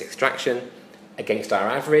 got this extraction. Against our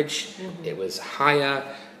average, it was higher,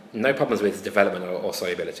 no problems with development or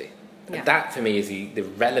solubility. Yeah. And that, for me, is the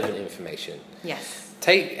relevant information. Yes.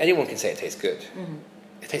 Anyone can say it tastes good.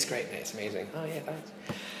 It tastes great, mate, it's amazing. Oh, yeah, thanks.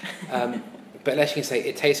 But unless you can say,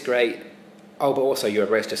 it tastes great, but also you're a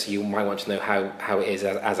roaster, so you might want to know how it is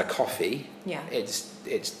as a coffee. Yeah.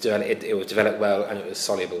 It was developed well, and it was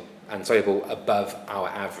soluble above our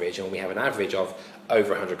average, and we have an average of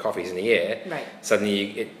over 100 coffees in a year. Right.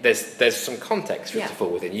 Suddenly, there's some context for it to fall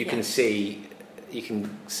within. You can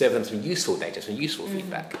serve them some useful data, some useful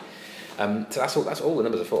feedback. So that's all the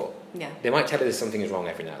numbers are for. Yeah. They might tell us something is wrong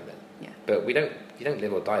every now and then. Yeah. But you don't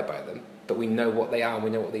live or die by them. But we know what they are, and we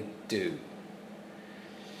know what they do,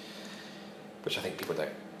 which I think people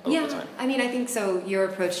don't. Yeah, I mean, I think so. Your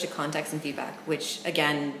approach to context and feedback, which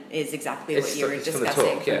again is exactly what you were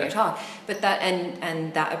discussing from your talk, but that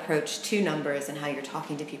and that approach to numbers and how you're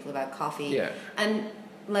talking to people about coffee. Yeah. And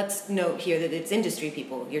let's note here that it's industry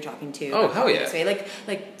people you're talking to. Oh, hell yeah! This way.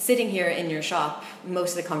 Like sitting here in your shop,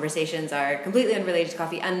 most of the conversations are completely unrelated to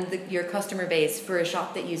coffee, and your customer base for a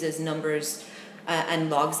shop that uses numbers. And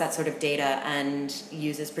logs that sort of data and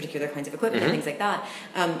uses particular kinds of equipment and things like that,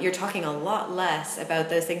 you're talking a lot less about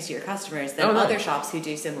those things to your customers than other shops who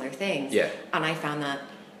do similar things. Yeah. And I found that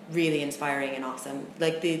really inspiring and awesome.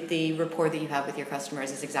 Like the rapport that you have with your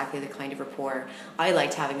customers is exactly the kind of rapport I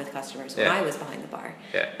liked having with customers when I was behind the bar.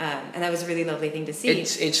 Yeah. And that was a really lovely thing to see.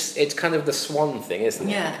 It's kind of the swan thing, isn't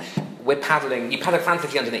it? Yeah. You paddle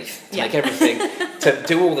frantically underneath to make everything, to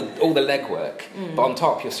do all the legwork. But on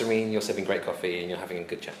top, you're serene, you're sipping great coffee, and you're having a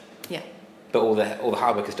good chat. Yeah. But all the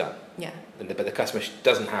hard work is done. Yeah. But the customer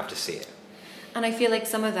doesn't have to see it. And I feel like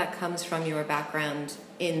some of that comes from your background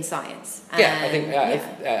in science. I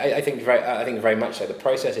think very much so. The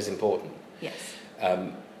process is important. Yes.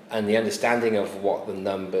 And the understanding of what the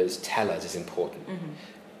numbers tell us is important.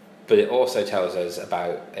 But it also tells us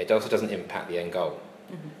it also doesn't impact the end goal.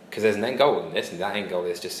 Because there's an end goal in this, and that end goal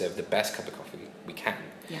is to serve the best cup of coffee we can.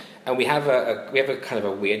 Yeah. And we have a kind of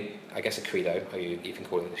a weird I guess, a credo, or you even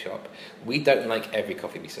call it in the shop. We don't like every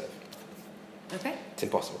coffee we serve. Okay. It's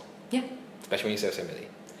impossible. Yeah. Especially when you serve so many.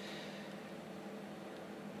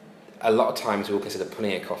 A lot of times we'll consider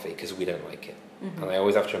pulling a coffee because we don't like it. Mm-hmm. And I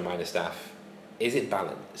always have to remind the staff, is it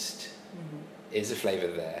balanced? Mm-hmm. Is the flavour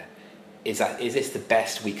there? Is this the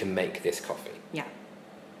best we can make this coffee? Yeah.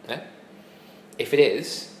 Yeah? If it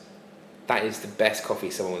is, that is the best coffee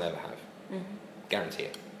someone will ever have. Mm-hmm. Guarantee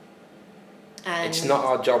it. And it's not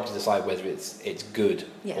our job to decide whether it's good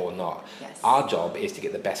or not. Yes. Our job is to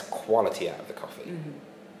get the best quality out of the coffee. Mm-hmm.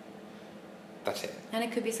 That's it. And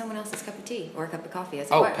it could be someone else's cup of tea or a cup of coffee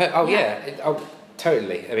as well. Yeah.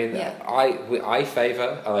 Totally. I mean, I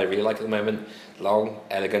favour, and I really like at the moment, long,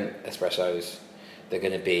 elegant espressos. They're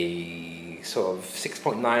going to be sort of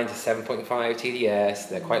 6.9 to 7.5 TDS.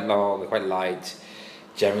 They're quite long, they're quite light.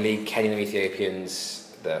 Generally, Kenyan or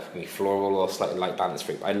Ethiopians, they're going to be floral or slightly light balanced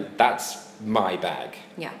fruit. That's my bag.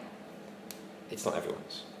 Yeah. It's not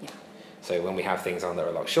everyone's. Yeah. So when we have things on that are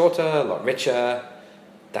a lot shorter, a lot richer,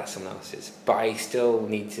 that's someone else's. But I still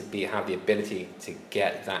need to have the ability to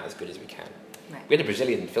get that as good as we can. Right. We had a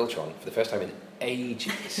Brazilian filtron for the first time in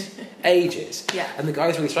ages. Ages. Yeah. And the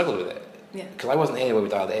guys really struggled with it. Yeah. Because I wasn't here when we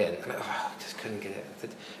dialed it in. And I just couldn't get it. I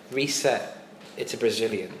said, reset. It's a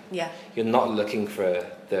Brazilian. Yeah. You're not looking for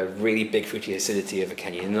the really big fruity acidity of a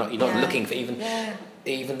Kenyan. You're not looking for even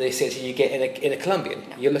the acidity you get in a Colombian.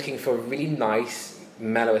 No. You're looking for really nice,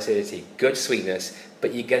 mellow acidity, good sweetness,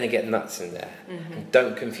 but you're going to get nuts in there. Mm-hmm. And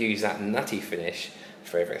don't confuse that nutty finish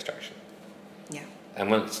for flavor extraction. Yeah. And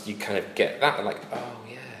once you kind of get that, like,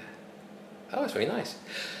 it's really nice.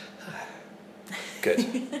 Good.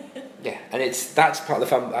 Yeah, and that's part of the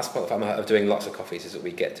fun. That's part of the fun of doing lots of coffees, is that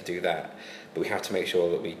we get to do that, but we have to make sure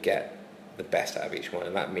that we get the best out of each one,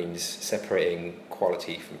 and that means separating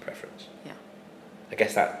quality from preference. Yeah. I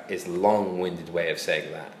guess that is a long-winded way of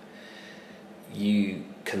saying that you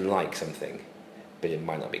can like something, but it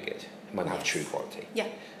might not be good. It might not have true quality. Yeah.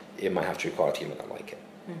 It might have true quality, you might not like it.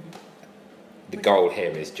 Mm-hmm. The goal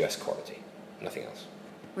here is just quality, nothing else.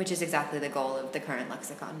 Which is exactly the goal of the current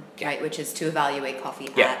lexicon, right? Which is to evaluate coffee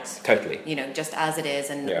totally. Just as it is,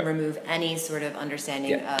 and remove any sort of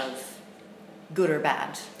understanding of good or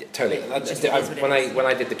bad. Yeah, totally. When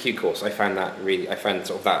I did the Q course, I found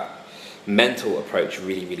sort of that mental approach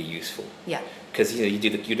really, really useful. Yeah. Because you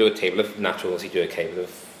do a table of naturals, you do a table of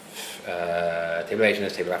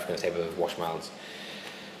Asians, table of Africans, table of Washmals.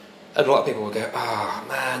 And a lot of people will go, oh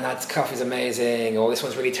man, that coffee's amazing, or this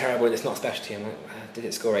one's really terrible and it's not specialty. I'm like, did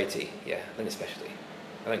it score 80? Yeah, then it's specialty.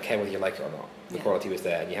 I don't care whether you like it or not. The quality was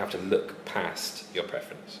there, and you have to look past your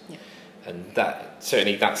preference. Yeah. And that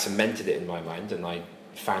cemented it in my mind, and I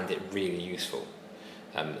found it really useful,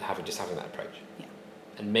 having that approach. Yeah.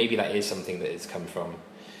 And maybe that is something that has come from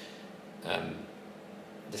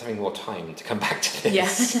just having more time to come back to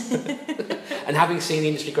this. Yeah. And having seen the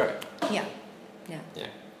industry grow. Yeah. Yeah. Yeah.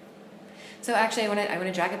 So actually, I want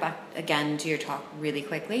to drag it back again to your talk really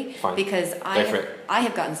quickly. Fine. Because I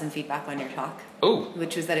have gotten some feedback on your talk. Oh.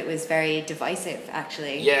 Which was that it was very divisive,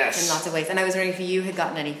 actually. Yes. In lots of ways. And I was wondering if you had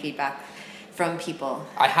gotten any feedback from people.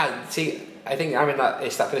 I had. See, I think I'm in that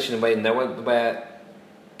position where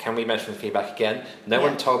can we mention feedback again? No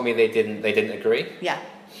one told me they didn't agree. Yeah.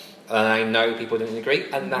 And I know people didn't agree,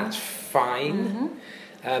 and that's fine.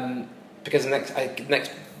 Mm-hmm. Because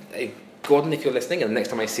Gordon, if you're listening, and the next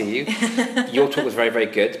time I see you, your talk was very, very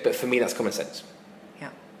good, but for me that's common sense.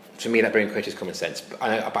 Yeah. For me that brings is common sense.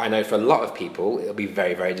 But I know for a lot of people it'll be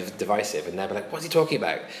very, very divisive, and they'll be like, what's he talking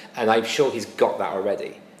about? And I'm sure he's got that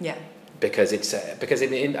already. Yeah. Because I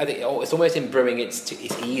think it's almost in brewing it's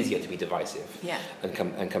easier to be divisive. Yeah.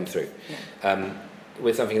 And come through. Yeah.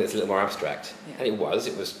 With something that's a little more abstract. Yeah. And it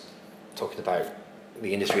was talking about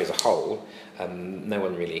the industry as a whole. No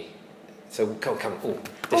one really. So come.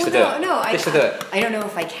 I don't know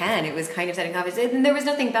if I can. It was kind of setting off. And there was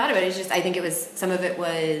nothing bad about it. It's just I think some of it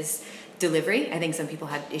was delivery. I think some people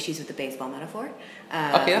had issues with the baseball metaphor.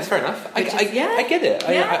 Okay, that's fair enough. I get it.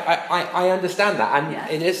 Yeah. I understand that, and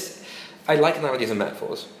it is. I like analogies and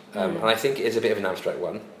metaphors, and I think it is a bit of an abstract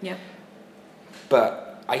one. Yeah.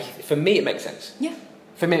 But for me, it makes sense. Yeah.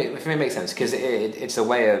 For me, it makes sense because it's a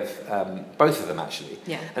way of both of them actually.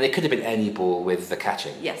 Yeah. And it could have been any ball with the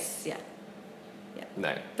catching. Yes. Yeah. Yeah.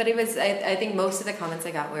 No. But it was. I think most of the comments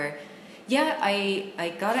I got were, yeah,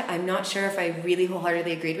 I got it. I'm not sure if I really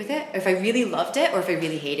wholeheartedly agreed with it, or if I really loved it, or if I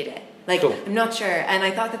really hated it. Like, cool. I'm not sure. And I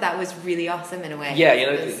thought that was really awesome in a way. Yeah,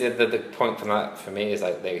 the point from that for me is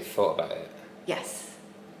like they thought about it. Yes.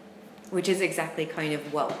 Which is exactly kind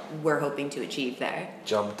of what we're hoping to achieve there.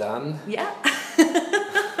 Job done. Yeah.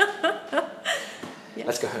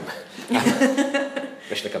 Let's go home.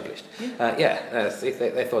 mission accomplished. Yeah.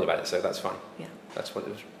 They thought about it, so that's fine. Yeah. That's what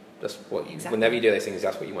it was. That's what you, Exactly. whenever you do those things,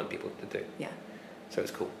 that's what you want people to do. Yeah. So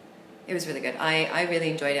it's cool. It was really good. I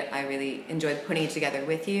really enjoyed it. I really enjoyed putting it together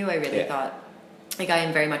with you. I really thought, like, I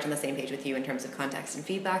am very much on the same page with you in terms of context and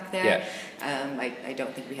feedback there. Yeah. I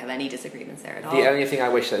don't think we have any disagreements there at all. The only thing I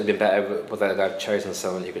wish that had been better was that I'd chosen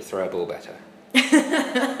someone who could throw a ball better.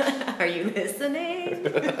 Are you listening?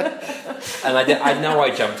 And I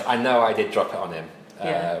know I did drop it on him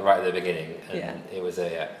right at the beginning, and it was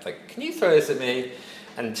like, can you throw this at me?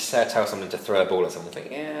 And just tell someone to throw a ball at someone.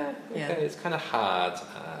 Like, it's kind of hard.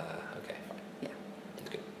 Okay, fine. Yeah, it's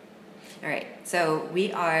good. All right. So we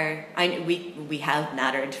have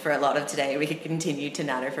nattered for a lot of today. We could continue to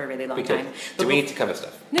natter for a really long time. Do we need to cover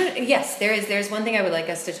stuff? No. Yes, there's one thing I would like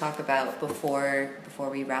us to talk about before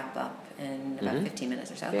we wrap up in about 15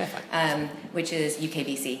 minutes or so. Yeah, fine. Which is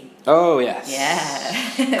UKBC. Oh yes.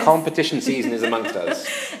 Yeah. Competition season is amongst us.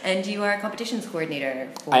 And you are a competitions coordinator.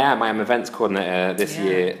 I am events coordinator this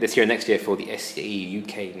year and next year for the SCE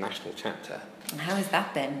UK National Chapter. And how has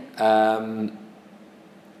that been?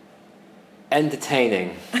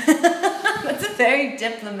 Entertaining. That's a very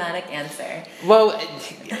diplomatic answer. Well,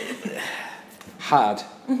 hard,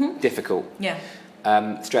 difficult,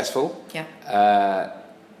 stressful. Yeah.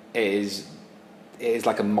 It is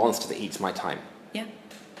like a monster that eats my time. Yeah.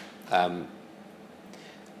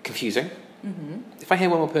 Confusing. If I hear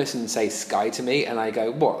one more person say Sky to me, and I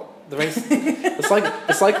go, "What? The race?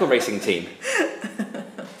 the cycle racing team?"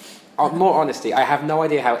 More honesty, I have no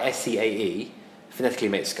idea how SCAE phonetically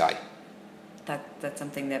makes Sky. That's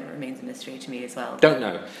something that remains a mystery to me as well. Don't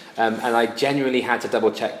know. And I genuinely had to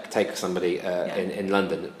take somebody in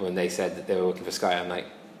London when they said that they were looking for Sky. I'm like,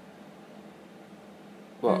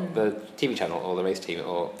 what? The TV channel or the race team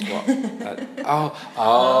or what?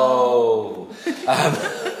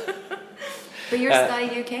 But you're Sky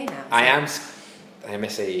UK now. So. I am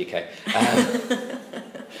SCAE UK.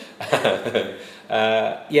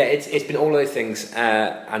 It's been all those things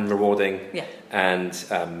and rewarding and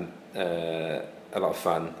a lot of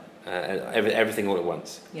fun and everything all at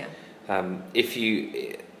once. Yeah.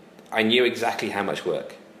 I knew exactly how much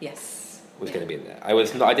work was going to be in there.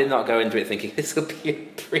 I did not go into it thinking this will be a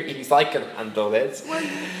breeze, I can handle this. Well,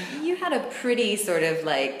 you had a pretty sort of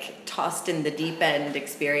like tossed in the deep end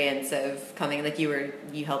experience of coming, like you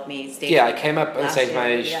helped me stage. Yeah, I came up and stage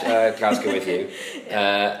managed Glasgow with you,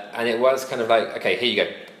 and it was kind of like, okay, here you go.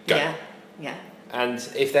 Yeah. And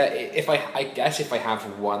if I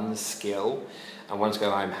have one skill and one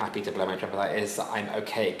skill I'm happy to blow my trumpet at, is that I'm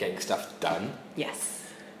okay at getting stuff done. Yes.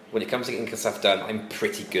 When it comes to getting stuff done, I'm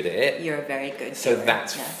pretty good at it. You're very good. So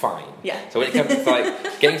that's fine. Yeah. So when it comes to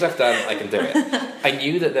like getting stuff done, I can do it. I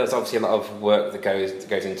knew that there was obviously a lot of work that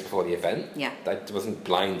goes into before the event. Yeah. I wasn't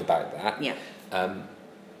blind about that. Yeah.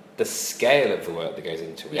 The scale of the work that goes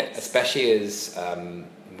into it, especially as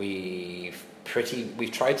we've tried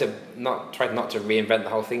not to reinvent the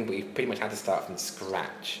whole thing, but we've pretty much had to start from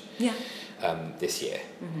scratch. Yeah. This year,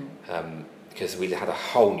 because we had a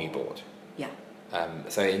whole new board. Yeah.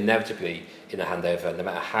 So inevitably, in a handover, no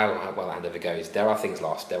matter how well the handover goes, there are things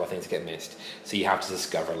lost, there are things that get missed. So you have to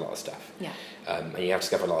discover a lot of stuff. Yeah. And you have to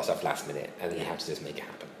discover a lot of stuff last minute, and then you have to just make it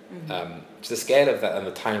happen. So the scale of that and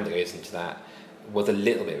the time that goes into that was a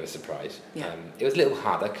little bit of a surprise. Yeah. It was a little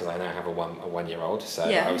harder because I now have a 1-year-old, so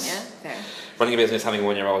I was fair. running a business, having a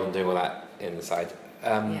 1-year-old, and doing all that in the side.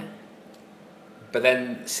 But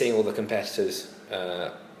then seeing all the competitors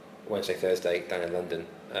Wednesday, Thursday down in London,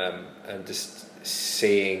 and just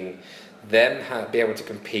seeing them be able to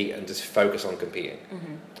compete and just focus on competing,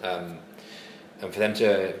 and for them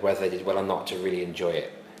to, whether they did well or not, to really enjoy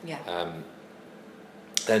it.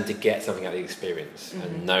 Then to get something out of the experience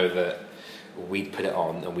and know that we'd put it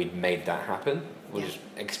on and we'd made that happen was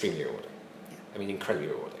extremely rewarding. I mean, incredibly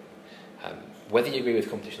rewarding. Whether you agree with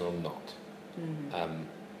competition or not.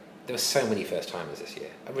 There were so many first timers this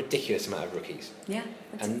year, a ridiculous amount of rookies. Yeah.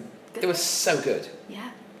 And they were so good.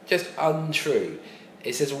 Yeah. Just untrue.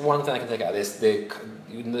 It's just one thing I can take out of this.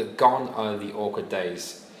 Gone are the awkward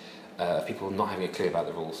days of people not having a clue about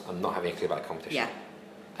the rules and not having a clue about competition. Yeah.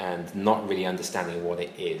 And not really understanding what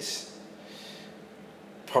it is.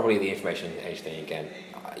 Probably the information age thing again.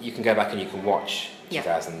 You can go back and you can watch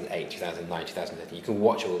 2008, 2009, 2013. You can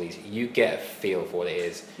watch all these. You get a feel for what it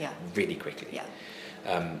is really quickly. Yeah.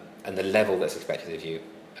 And the level that's expected of you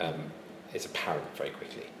is apparent very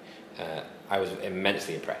quickly. I was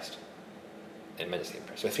immensely impressed.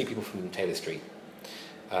 So 3 people from Taylor Street,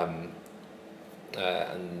 and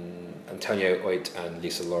Antonio Oit and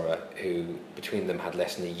Lisa Laura, who between them had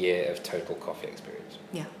less than a year of total coffee experience.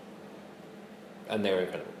 Yeah. And they were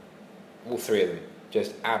incredible. All 3 of them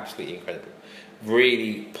just absolutely incredible.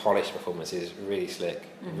 Really polished performances, really slick,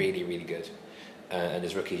 really, really good. And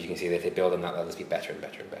as rookies, you can see that if they build on that, they'll just be better and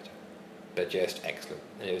better and better. But just excellent.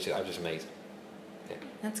 And I was just amazed. Yeah.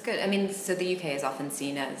 That's good. I mean, so the UK is often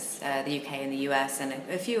seen as the UK and the US and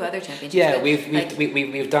a few other championships. Yeah,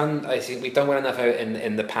 we've done. I think we've done well enough out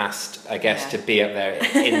in the past, I guess, to be up there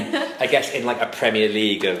in like a Premier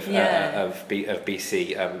League of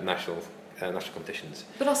BC national competitions.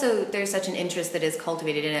 But also, there's such an interest that is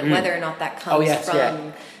cultivated in it, whether or not that comes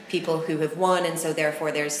from people who have won, and so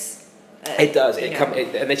therefore there's. It does.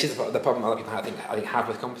 And this is the problem a lot of people I think have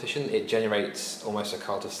with competition. It generates almost a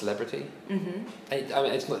cult of celebrity. Mm-hmm. I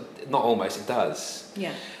mean, it's not almost. It does.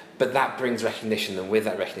 Yeah. But that brings recognition, and with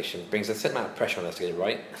that recognition, brings a certain amount of pressure on us to get it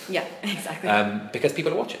right. Yeah, exactly. Because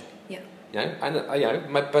people are watching. Yeah. You know, and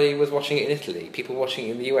my buddy was watching it in Italy. People watching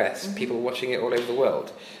it in the US. People watching it all over the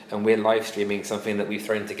world, and we're live streaming something that we've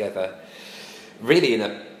thrown together, really in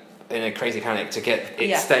a crazy panic to get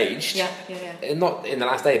it staged. Yeah. Not in the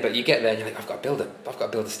last day, but you get there and you're like, I've got to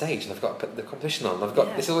build a stage, and I've got to put the competition on.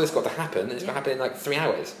 This all has got to happen, and it's got to happen in like 3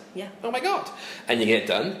 hours. Yeah. Oh my god! And you get it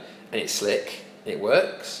done, and it's slick, and it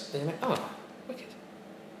works, and you're like, oh, wicked.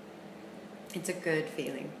 It's a good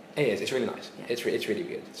feeling. It is. It's really nice. Yeah. It's really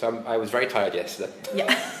good. So I was very tired yesterday.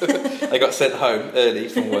 Yeah. I got sent home early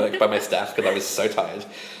from work by my staff because I was so tired.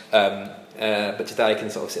 But today I can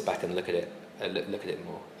sort of sit back and look at it. Look at it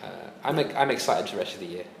more. I'm excited for the rest of the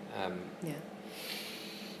year.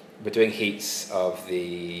 We're doing heats of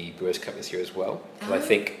the Brewers Cup this year as well. Because I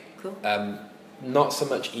think, cool. Not so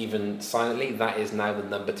much even silently, that is now the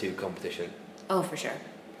number 2 competition. Oh, for sure.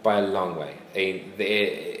 By a long way.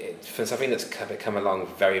 For something that's come along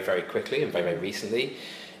very, very quickly and very, very recently,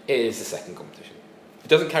 it is the second competition. It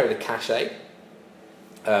doesn't carry the cachet,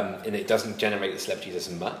 and it doesn't generate the celebrities as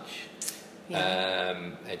much. Yeah.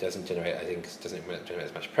 It doesn't generate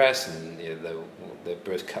as much press, and the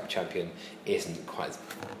Brewers Cup champion isn't quite as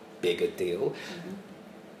big a deal. Mm-hmm.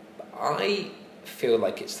 But I feel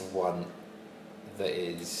like it's the one that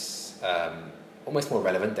is almost more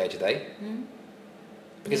relevant day to day. Mm-hmm.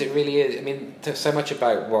 Because it really is. I mean, so much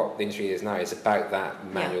about what the industry is now is about that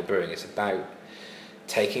manual brewing. It's about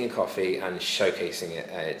taking a coffee and showcasing it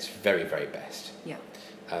at its very, very best. Yeah.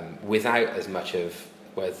 Without as much of,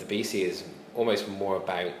 whereas the BC is almost more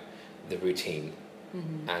about the routine,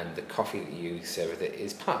 and the coffee that you serve with it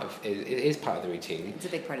is part of the routine. It's a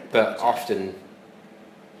big part of the package. But often,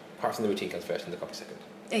 apart from the routine comes first and the coffee second.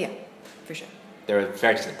 Yeah, for sure. There are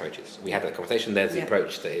very different approaches. We had that conversation. There's the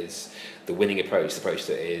approach that is the winning approach, the approach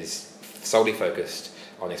that is solely focused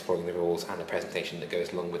on exploring the rules and the presentation that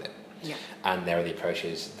goes along with it. Yeah. And there are the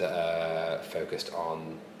approaches that are focused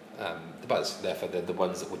on the buzz, therefore the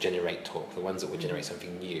ones that will generate talk, the ones that will generate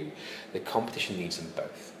something new. The competition needs them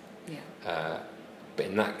both. Yeah. But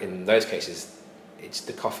in those cases,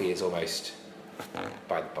 the coffee is almost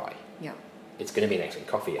by the by. Yeah. It's going to be an excellent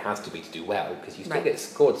coffee. It has to be to do well because you still get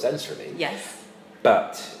scored sensorily. Yes.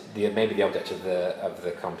 But maybe the object of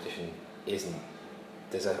the competition isn't.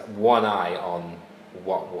 There's one eye on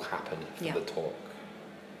what will happen for the talk,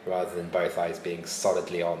 rather than both eyes being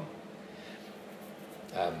solidly on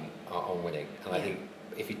winning. And I think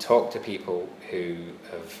if you talk to people who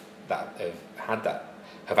have had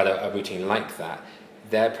a routine like that,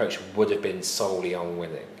 their approach would have been solely on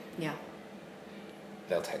winning. Yeah.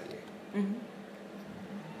 They'll tell you. Mm-hmm.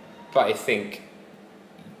 But I think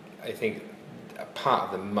a part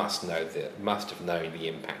of them must have known the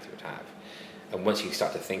impact it would have, and once you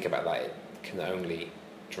start to think about that, it can only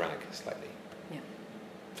drag slightly. Yeah.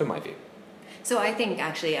 From my view. So I think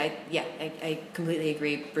actually, I completely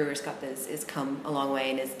agree. Brewers Cup is come a long way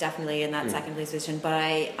and is definitely in that second place position. But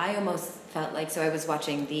I almost felt like, so I was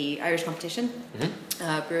watching the Irish competition,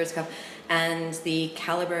 Brewers Cup, and the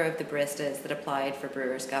caliber of the baristas that applied for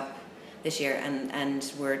Brewers Cup this year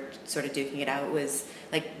and were sort of duking it out was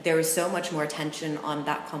like there was so much more attention on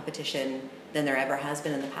that competition than there ever has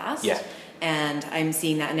been in the past. Yeah. And I'm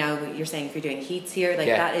seeing that now. You're saying if you're doing heats here,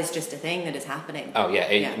 that is just a thing that is happening. Oh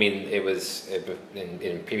yeah, I mean, it was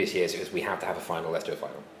in previous years. It was we have to have a final. Let's do a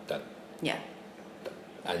final. Done. Yeah.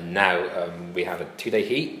 And now we have a 2-day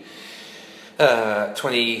heat,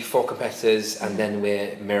 24 competitors, and then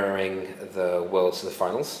we're mirroring the Worlds to the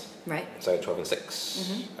finals. Right. So 12 and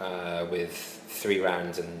 6 with 3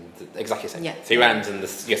 rounds and exactly the same. Yeah. 3 rounds and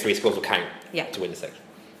your 3 scores will count to win the section.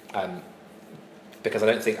 Because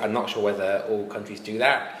I'm not sure whether all countries do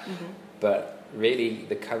that, but really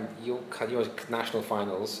your national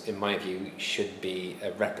finals, in my view, should be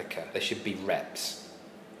a replica. There should be reps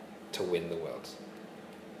to win the Worlds.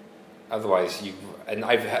 Otherwise,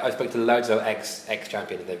 I've spoken to loads of ex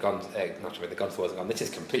champions. They've gone they've gone towards and gone. This is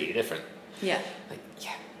completely different. Yeah. Like,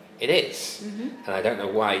 yeah, it is. And I don't know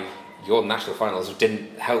why your national finals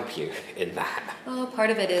didn't help you in that. Well, part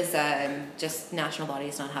of it is just national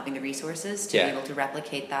bodies not having the resources to be able to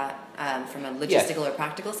replicate that from a logistical or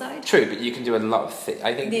practical side. True, but you can do a lot of things.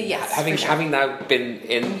 I think having now been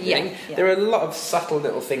in, there are a lot of subtle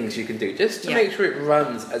little things you can do just to make sure it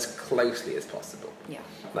runs as closely as possible. Yeah.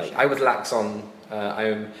 Like I was lax on,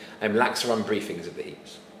 I'm laxer on briefings at the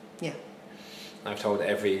heats. Yeah. I've told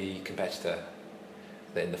every competitor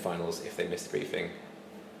that in the finals, if they miss the briefing,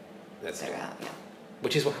 they're out. Yeah.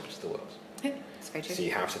 Which is what happens to the Worlds. Yeah, that's very true. So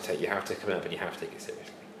you have to come up and you have to take it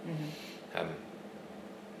seriously.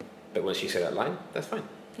 But once you say that line, that's fine.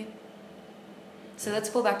 Yeah. So let's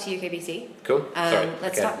pull back to UKBC. Cool. Sorry.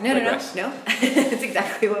 Let's talk. No. It's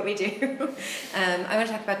exactly what we do. I want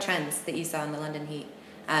to talk about trends that you saw in the London heat.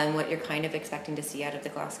 And what you're kind of expecting to see out of the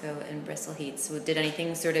Glasgow and Bristol heats. So did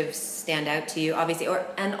anything sort of stand out to you, obviously,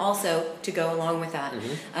 and also to go along with that,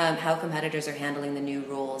 how competitors are handling the new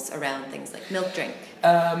rules around things like milk drink?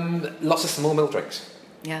 Lots of small milk drinks.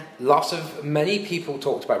 Yeah. Many people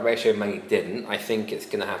talked about ratio, many didn't. I think it's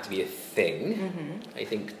going to have to be a thing. I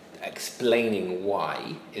think explaining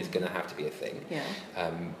why is going to have to be a thing. Yeah.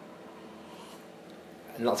 And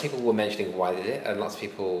lots of people were mentioning why they did it, and lots of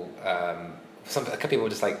people... a couple of people were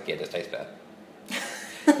just like, yeah, it just tastes better.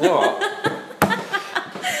 You know what?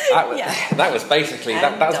 That was basically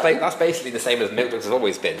that's basically the same as milk drinks has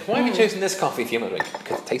always been. Why have you chosen this coffee for your milk drink?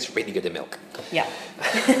 Because it tastes really good in milk. Yeah.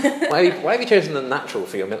 why have you chosen the natural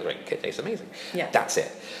for your milk drink? It tastes amazing. Yeah. That's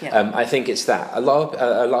it. Yeah. I think it's that. A lot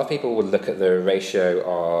of people would look at the ratio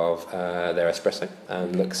of their espresso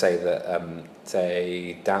and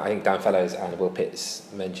I think Dan Fellows and Will Pitts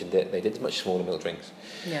mentioned it. They did much smaller milk drinks.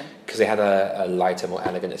 Yeah. Because they had a lighter, more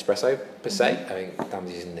elegant espresso per se. I think Dan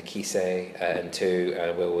was using the Kise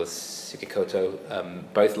and Will was Sukikoto,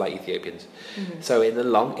 both light Ethiopians. So in a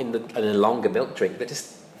longer milk drink,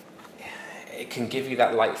 it can give you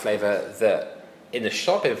that light flavour that in the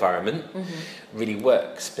shop environment really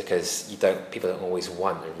works because people don't always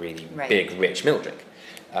want a really big, rich milk drink.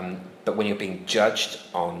 But when you're being judged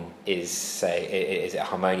on is it a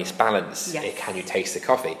harmonious balance? Yes. Can you taste the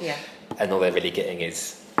coffee? Yeah. And all they're really getting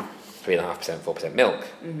is 3.5%, 4% milk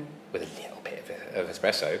with a little bit of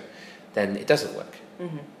espresso, then it doesn't work.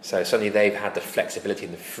 So suddenly they've had the flexibility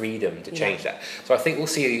and the freedom to change that. So I think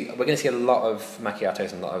we're going to see a lot of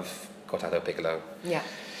macchiatos and a lot of cortado piccolo. Yeah.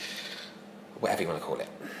 Whatever you want to call it.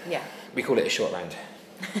 Yeah. We call it a short round.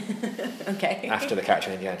 Okay. After the character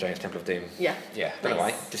in Indiana Jones Temple of Doom. Yeah. Yeah. Don't know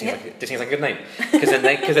why. Just seems like a good name. Because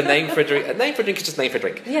a name for a drink is just a name for a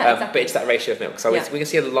drink. Yeah. Exactly. But it's that ratio of milk. So we're going to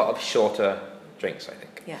see a lot of shorter drinks, I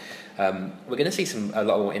think. Yeah. We're going to see a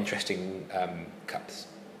lot more interesting cups.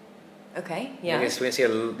 Okay. Yeah. We're going to see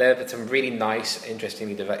there are some really nice,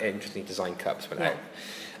 interestingly designed cups went out.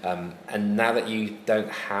 And now that you don't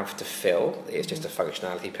have to fill, it's just a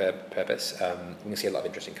functionality purpose, we can see a lot of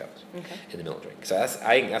interesting cups in the milk drink. So I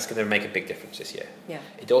think that's going to make a big difference this year. Yeah.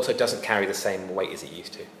 It also doesn't carry the same weight as it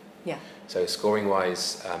used to. Yeah. So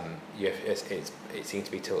scoring-wise, it seems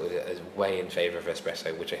to be tilted as way in favour of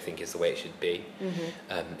espresso, which I think is the way it should be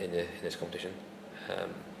in this competition.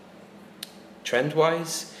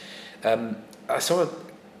 Trend-wise, I saw a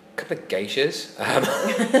couple of geishas.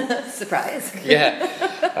 Surprise. Yeah.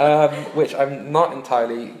 Which I'm not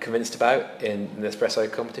entirely convinced about in the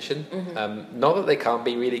espresso competition. Not that they can't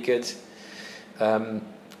be really good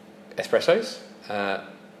espressos,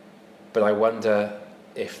 but I wonder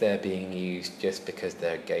if they're being used just because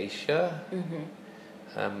they're geisha,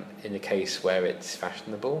 in a case where it's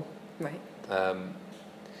fashionable. Right.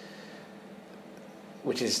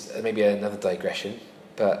 Which is maybe another digression.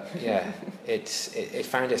 But yeah, it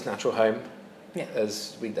found its natural home,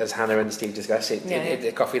 as Hannah and Steve discussed. It's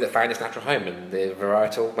a coffee that found its natural home, and the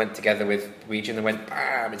varietal went together with region and went,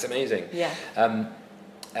 bam, it's amazing. Yeah. And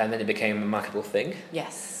then it became a marketable thing.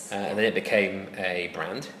 Yes. And then it became a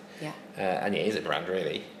brand. Yeah. And it is a brand,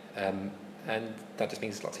 really. And that just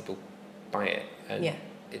means lots of people buy it. And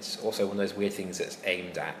it's also one of those weird things that's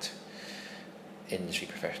aimed at industry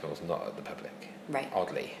professionals, not at the public. Right.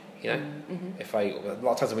 Oddly. You know, a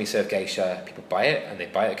lot of times when we serve geisha, people buy it, and they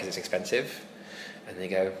buy it because it's expensive, and they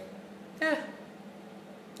go, yeah,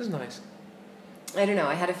 this is nice. I don't know.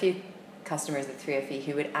 I had a few customers at 3FE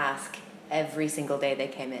who would ask every single day they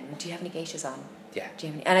came in, do you have any geishas on? Yeah. Do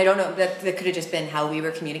you have any? And I don't know, that could have just been how we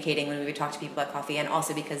were communicating when we would talk to people about coffee, and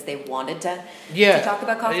also because they wanted to talk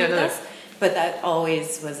about coffee with us. But that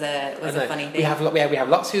always was a funny thing. We have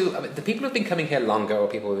lots who, the people who've been coming here longer, or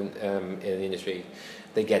people in the industry,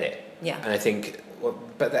 they get it. Yeah. And I think,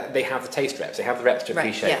 but they have the taste reps. They have the reps to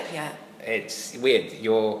appreciate. Right. Yeah. It's weird.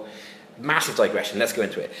 Your massive digression. Let's go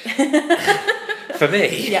into it. For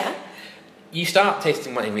me, you start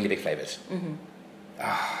tasting wanting really big flavors. Mm-hmm.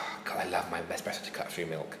 Oh God, I love my espresso to cut through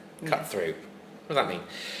milk. Cut through. What does that mean?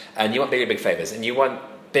 And you want big flavors, and you want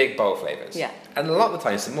big bold flavors. Yeah. And a lot of the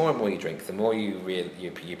times, the more and more you drink, the more you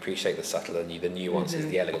appreciate the subtle and the nuances,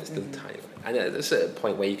 the elegance, the tiny. And there's a certain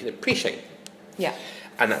point where you can appreciate it. Yeah.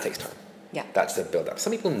 And that takes time. Yeah. That's the build up.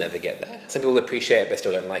 Some people never get there. Some people appreciate it but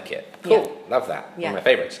still don't like it. Cool. Love that. One of my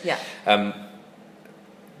favourites. Yeah.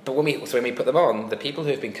 But when we put them on, the people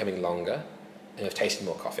who have been coming longer and have tasted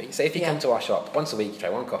more coffee, say if you come to our shop once a week, you try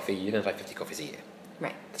one coffee, you're going to try 50 coffees a year.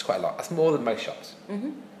 Right. That's quite a lot. That's more than most shops.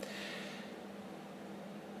 Mm-hmm.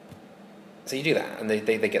 So you do that, and they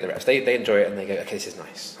get the reps. They enjoy it, and they go, okay, this is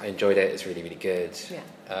nice. I enjoyed it. It's really, really good. Yeah.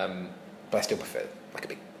 But I still prefer like a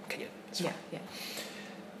big Kenyan. Yeah.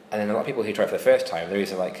 And then a lot of people who try it for the first time, they're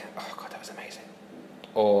either like, oh God, that was amazing.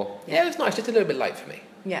 Or, it was nice, just a little bit light for me.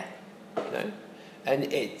 Yeah. You know?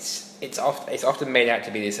 And it's often made out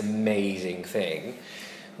to be this amazing thing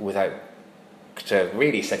without, to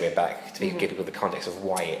really segue back to give people the context of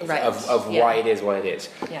why it, why it is what it is.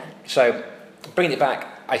 Yeah. So, bringing it back,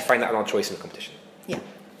 I find that an odd choice in the competition. Yeah.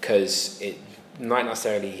 Because it might not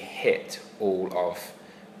necessarily hit all of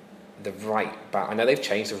the right I know they've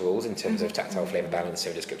changed the rules in terms of tactile flavour balance,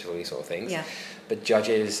 so descriptors, all these sort of things. Yeah. But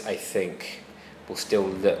judges, I think, will still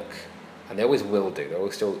look, and they always will do. They'll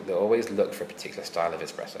always look for a particular style of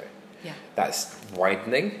espresso. Yeah. That's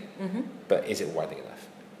widening, but is it widening enough?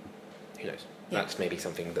 Who knows? Yeah. That's maybe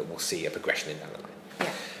something that we'll see a progression in down the line.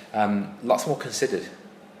 Yeah. Lots more considered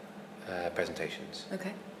presentations.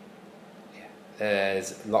 Okay.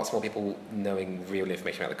 There's lots more people knowing real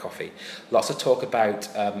information about the coffee. Lots of talk about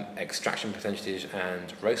extraction percentages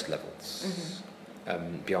and roast levels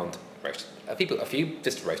beyond roast. A few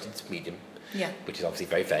just roasted to medium, which is obviously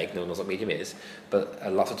very vague. No one knows what medium is. But a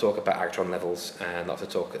lot of talk about agtron levels, and lots of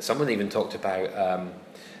talk. Someone even talked about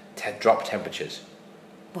drop temperatures.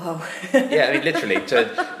 Whoa. Yeah, I mean literally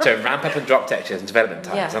to ramp up and drop temperatures and development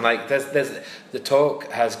times. And like there's the talk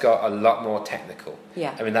has got a lot more technical.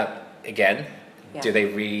 Yeah. I mean that again. Yeah. Do they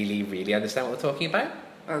really, really understand what we're talking about?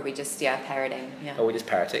 Or are we just, parroting? Yeah. Or we're just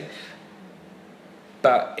parroting.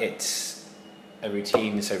 But it's a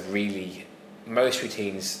routine, so really, most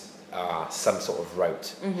routines are some sort of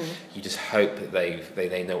rote. You just hope that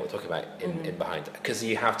they know what we're talking about in behind. Because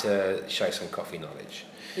you have to show some coffee knowledge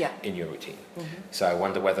in your routine. So I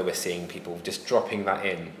wonder whether we're seeing people just dropping that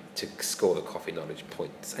in to score the coffee knowledge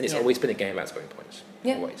points. And it's always been a game about scoring points.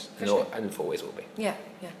 Yeah, always. And always will be. Yeah.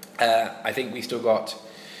 I think we've got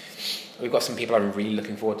some people I'm really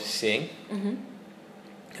looking forward to seeing.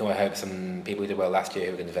 Who I hope some people who did well last year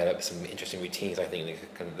who are going to develop some interesting routines. I think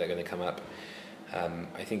they're going to come up.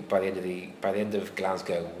 I think by the end of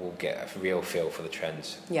Glasgow we'll get a real feel for the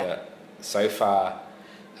trends. Yeah. But so far,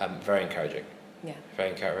 very encouraging. Yeah. Very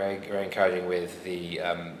encouraging with the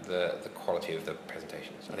quality of the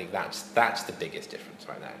presentations. I think that's the biggest difference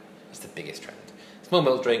right now. It's the biggest trend. Small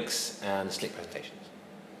milk drinks and slick presentations.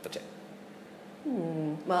 That's it.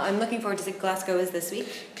 Well, I'm looking forward to Glasgow is this week.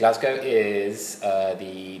 Glasgow is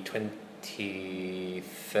the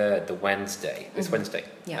 23rd, the Wednesday. This Wednesday.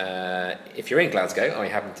 Yeah. If you're in Glasgow, or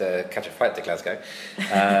you happen to catch a flight to Glasgow,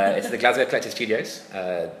 it's the Glasgow Collective Studios,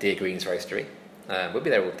 Dear Greens Roastery. We'll be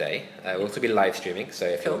there all day. We'll also be live streaming, so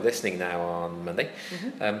if you're listening now on Monday,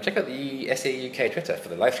 check out the SA UK Twitter for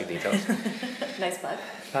the live stream details. Nice plug.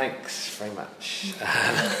 Thanks very much.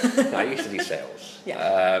 I used to do sales.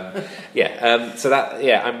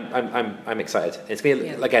 I'm excited. It's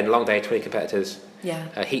been again a long day, 20 competitors.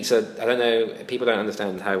 Yeah. Heats are. I don't know. People don't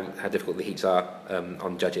understand how difficult the heats are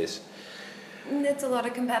on judges. It's a lot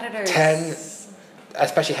of competitors. 10,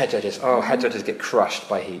 especially head judges. Head judges get crushed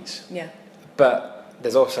by heats. Yeah. But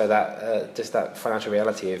there's also that just that financial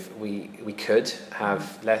reality of we could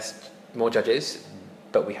have more judges,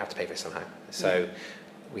 but we have to pay for it somehow. So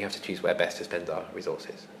we have to choose where best to spend our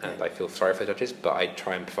resources. And I feel sorry for the judges, but I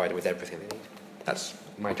try and provide them with everything they need. That's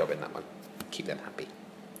my job in that one. Keep them happy.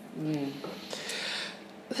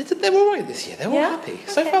 They're all right this year. They're all happy. Okay.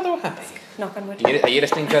 So far, they're all happy. Knock on wood. Are you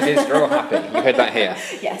listening, judges? You're all happy. You heard that here.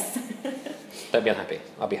 Yes. Don't be unhappy.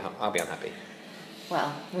 I'll be unhappy.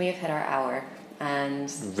 Well, we have hit our hour.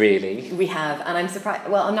 And really, we have, and I'm surprised.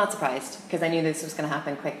 Well, I'm not surprised because I knew this was going to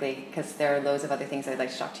happen quickly because there are loads of other things I'd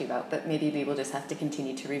like to talk to you about. But maybe we will just have to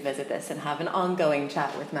continue to revisit this and have an ongoing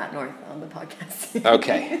chat with Matt North on the podcast.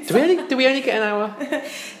 Okay. Do we only get an hour?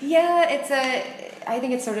 Yeah, I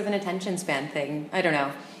think it's sort of an attention span thing. I don't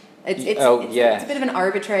know. It's a bit of an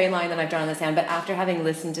arbitrary line that I've drawn in the sand, but after having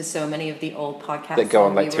listened to so many of the old podcasts that go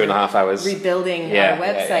on like 2.5 hours, rebuilding our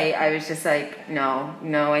website, I was just like, no,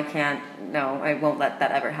 I can't, no, I won't let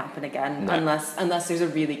that ever happen again, unless there's a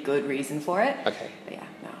really good reason for it. Okay. But yeah,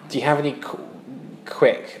 no. Do you have any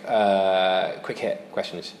quick hit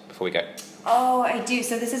questions before we go? Oh, I do.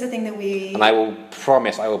 So this is a thing that we... And I will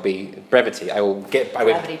promise I will be brevity. I'll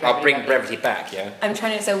bring brevity back, yeah? I'm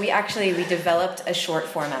trying to... So we developed a short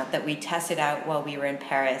format that we tested out while we were in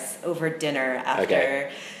Paris over dinner after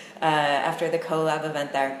the collab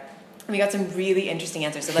event there. And we got some really interesting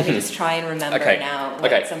answers. So let me just try and remember now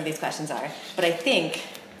what some of these questions are. But I think...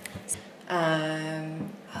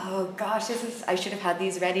 oh gosh, I should have had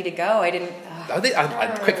these ready to go. I didn't...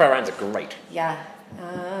 quick fire rounds are great. Yeah.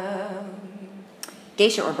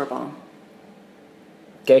 Geisha or Bourbon?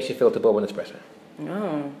 Geisha filter bourbon espresso.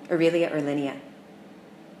 No. Aurelia or Linea?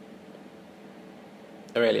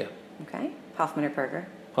 Aurelia. Okay. Hoffman or Perger?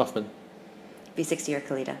 Hoffman. V60 or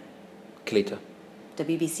Kalita? Kalita.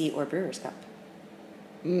 WBC or Brewers Cup?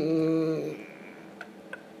 Brewers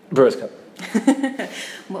Cup.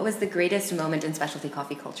 What was the greatest moment in specialty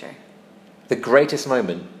coffee culture? The greatest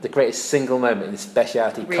single moment in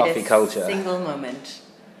specialty coffee culture. Single moment.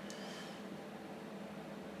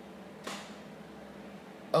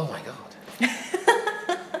 Oh my god.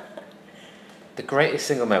 The greatest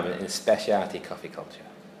single moment in specialty coffee culture.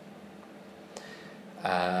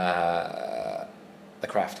 The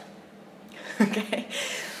craft. Okay.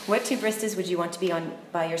 What two baristas would you want to be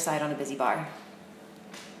by your side on a busy bar?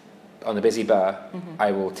 On a busy bar,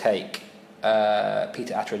 I will take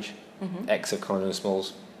Peter Attridge, ex of Colin and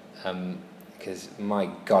Smalls, because my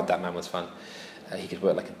god, that man was fun. He could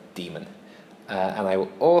work like a demon. And I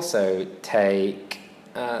will also take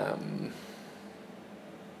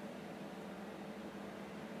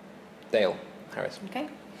Dale Harris. Okay.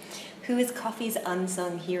 Who is coffee's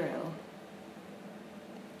unsung hero?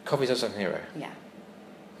 Coffee's unsung hero? Yeah.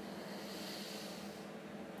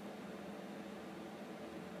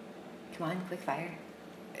 Come on, quick fire.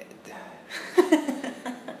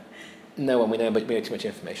 No one, we know too much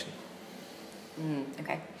information.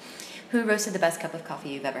 Okay. Who roasted the best cup of coffee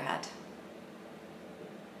you've ever had?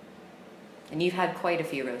 And you've had quite a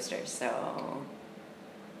few roasters, so...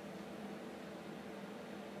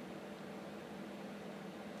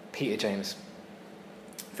 Peter James.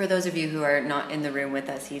 For those of you who are not in the room with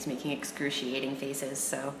us, he's making excruciating faces,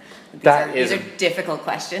 so these are difficult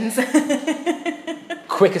questions.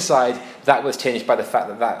 Quick aside, that was tinged by the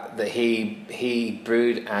fact that he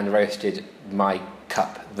brewed and roasted my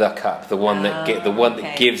cup, the one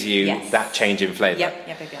that gives you that change in flavour.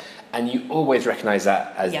 Yep. And you always recognise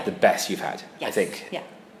that as the best you've had, yes. I think. Yeah.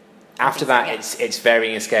 After that, it's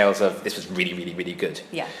varying scales of this was really, really, really good.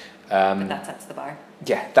 Yeah. But that sets the bar.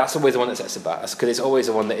 Yeah, that's always the one that sets the bar, because it's always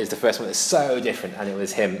the one that is the first one that's so different, and it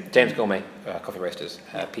was him, James Gourmet, Coffee Roasters,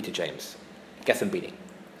 Peter James, Gethin Beanie,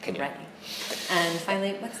 Kenya. Right. And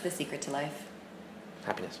finally, what's the secret to life?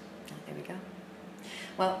 Happiness. Oh, there we go.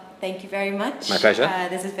 Well, thank you very much. My pleasure.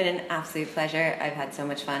 This has been an absolute pleasure. I've had so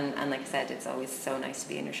much fun, and like I said, it's always so nice to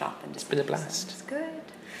be in your shop and just. It's been a blast. It's good.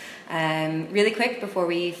 Really quick before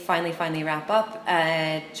we finally wrap up,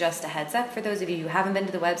 just a heads up for those of you who haven't been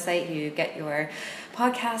to the website, who get your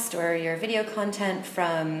podcast or your video content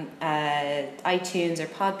from iTunes or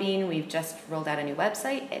Podbean. We've just rolled out a new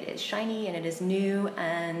website. It is shiny and it is new,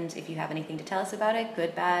 and if you have anything to tell us about it,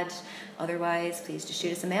 good, bad, otherwise, please just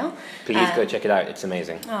shoot us a mail. Please go check it out. It's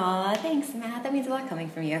amazing. Aw, thanks, Matt. That means a lot coming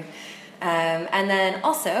from you. And then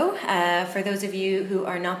also, for those of you who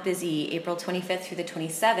are not busy, April 25th through the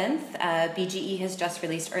 27th, BGE has just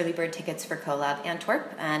released early bird tickets for Collab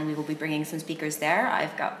Antwerp, and we will be bringing some speakers there.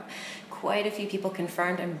 I've got quite a few people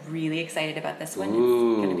confirmed. I'm really excited about this one.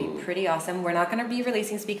 Ooh. It's going to be pretty awesome. We're not going to be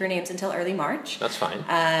releasing speaker names until early March. That's fine.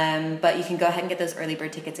 But you can go ahead and get those early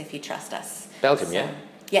bird tickets if you trust us. Belgium, yeah?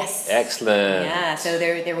 Yes. Excellent. Yeah, so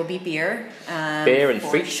there will be beer. Beer and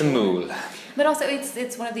frites and moule. But also,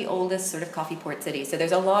 it's one of the oldest sort of coffee port cities, so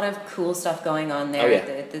there's a lot of cool stuff going on there. Oh,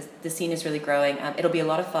 yeah. The scene is really growing. It'll be a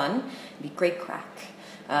lot of fun. It'll be great crack.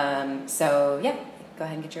 So yeah, go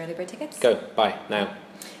ahead and get your early bird tickets. Go, buy now.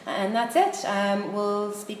 And that's it.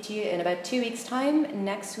 We'll speak to you in about 2 weeks' time.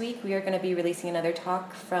 Next week, we are going to be releasing another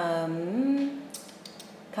talk from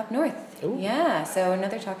Cup North. Ooh. Yeah, so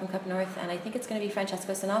another talk from Cup North, and I think it's going to be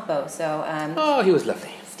Francesco Sinapo. So oh, he was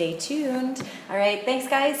lovely. Stay tuned. All right, thanks,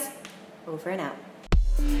 guys. Over and out.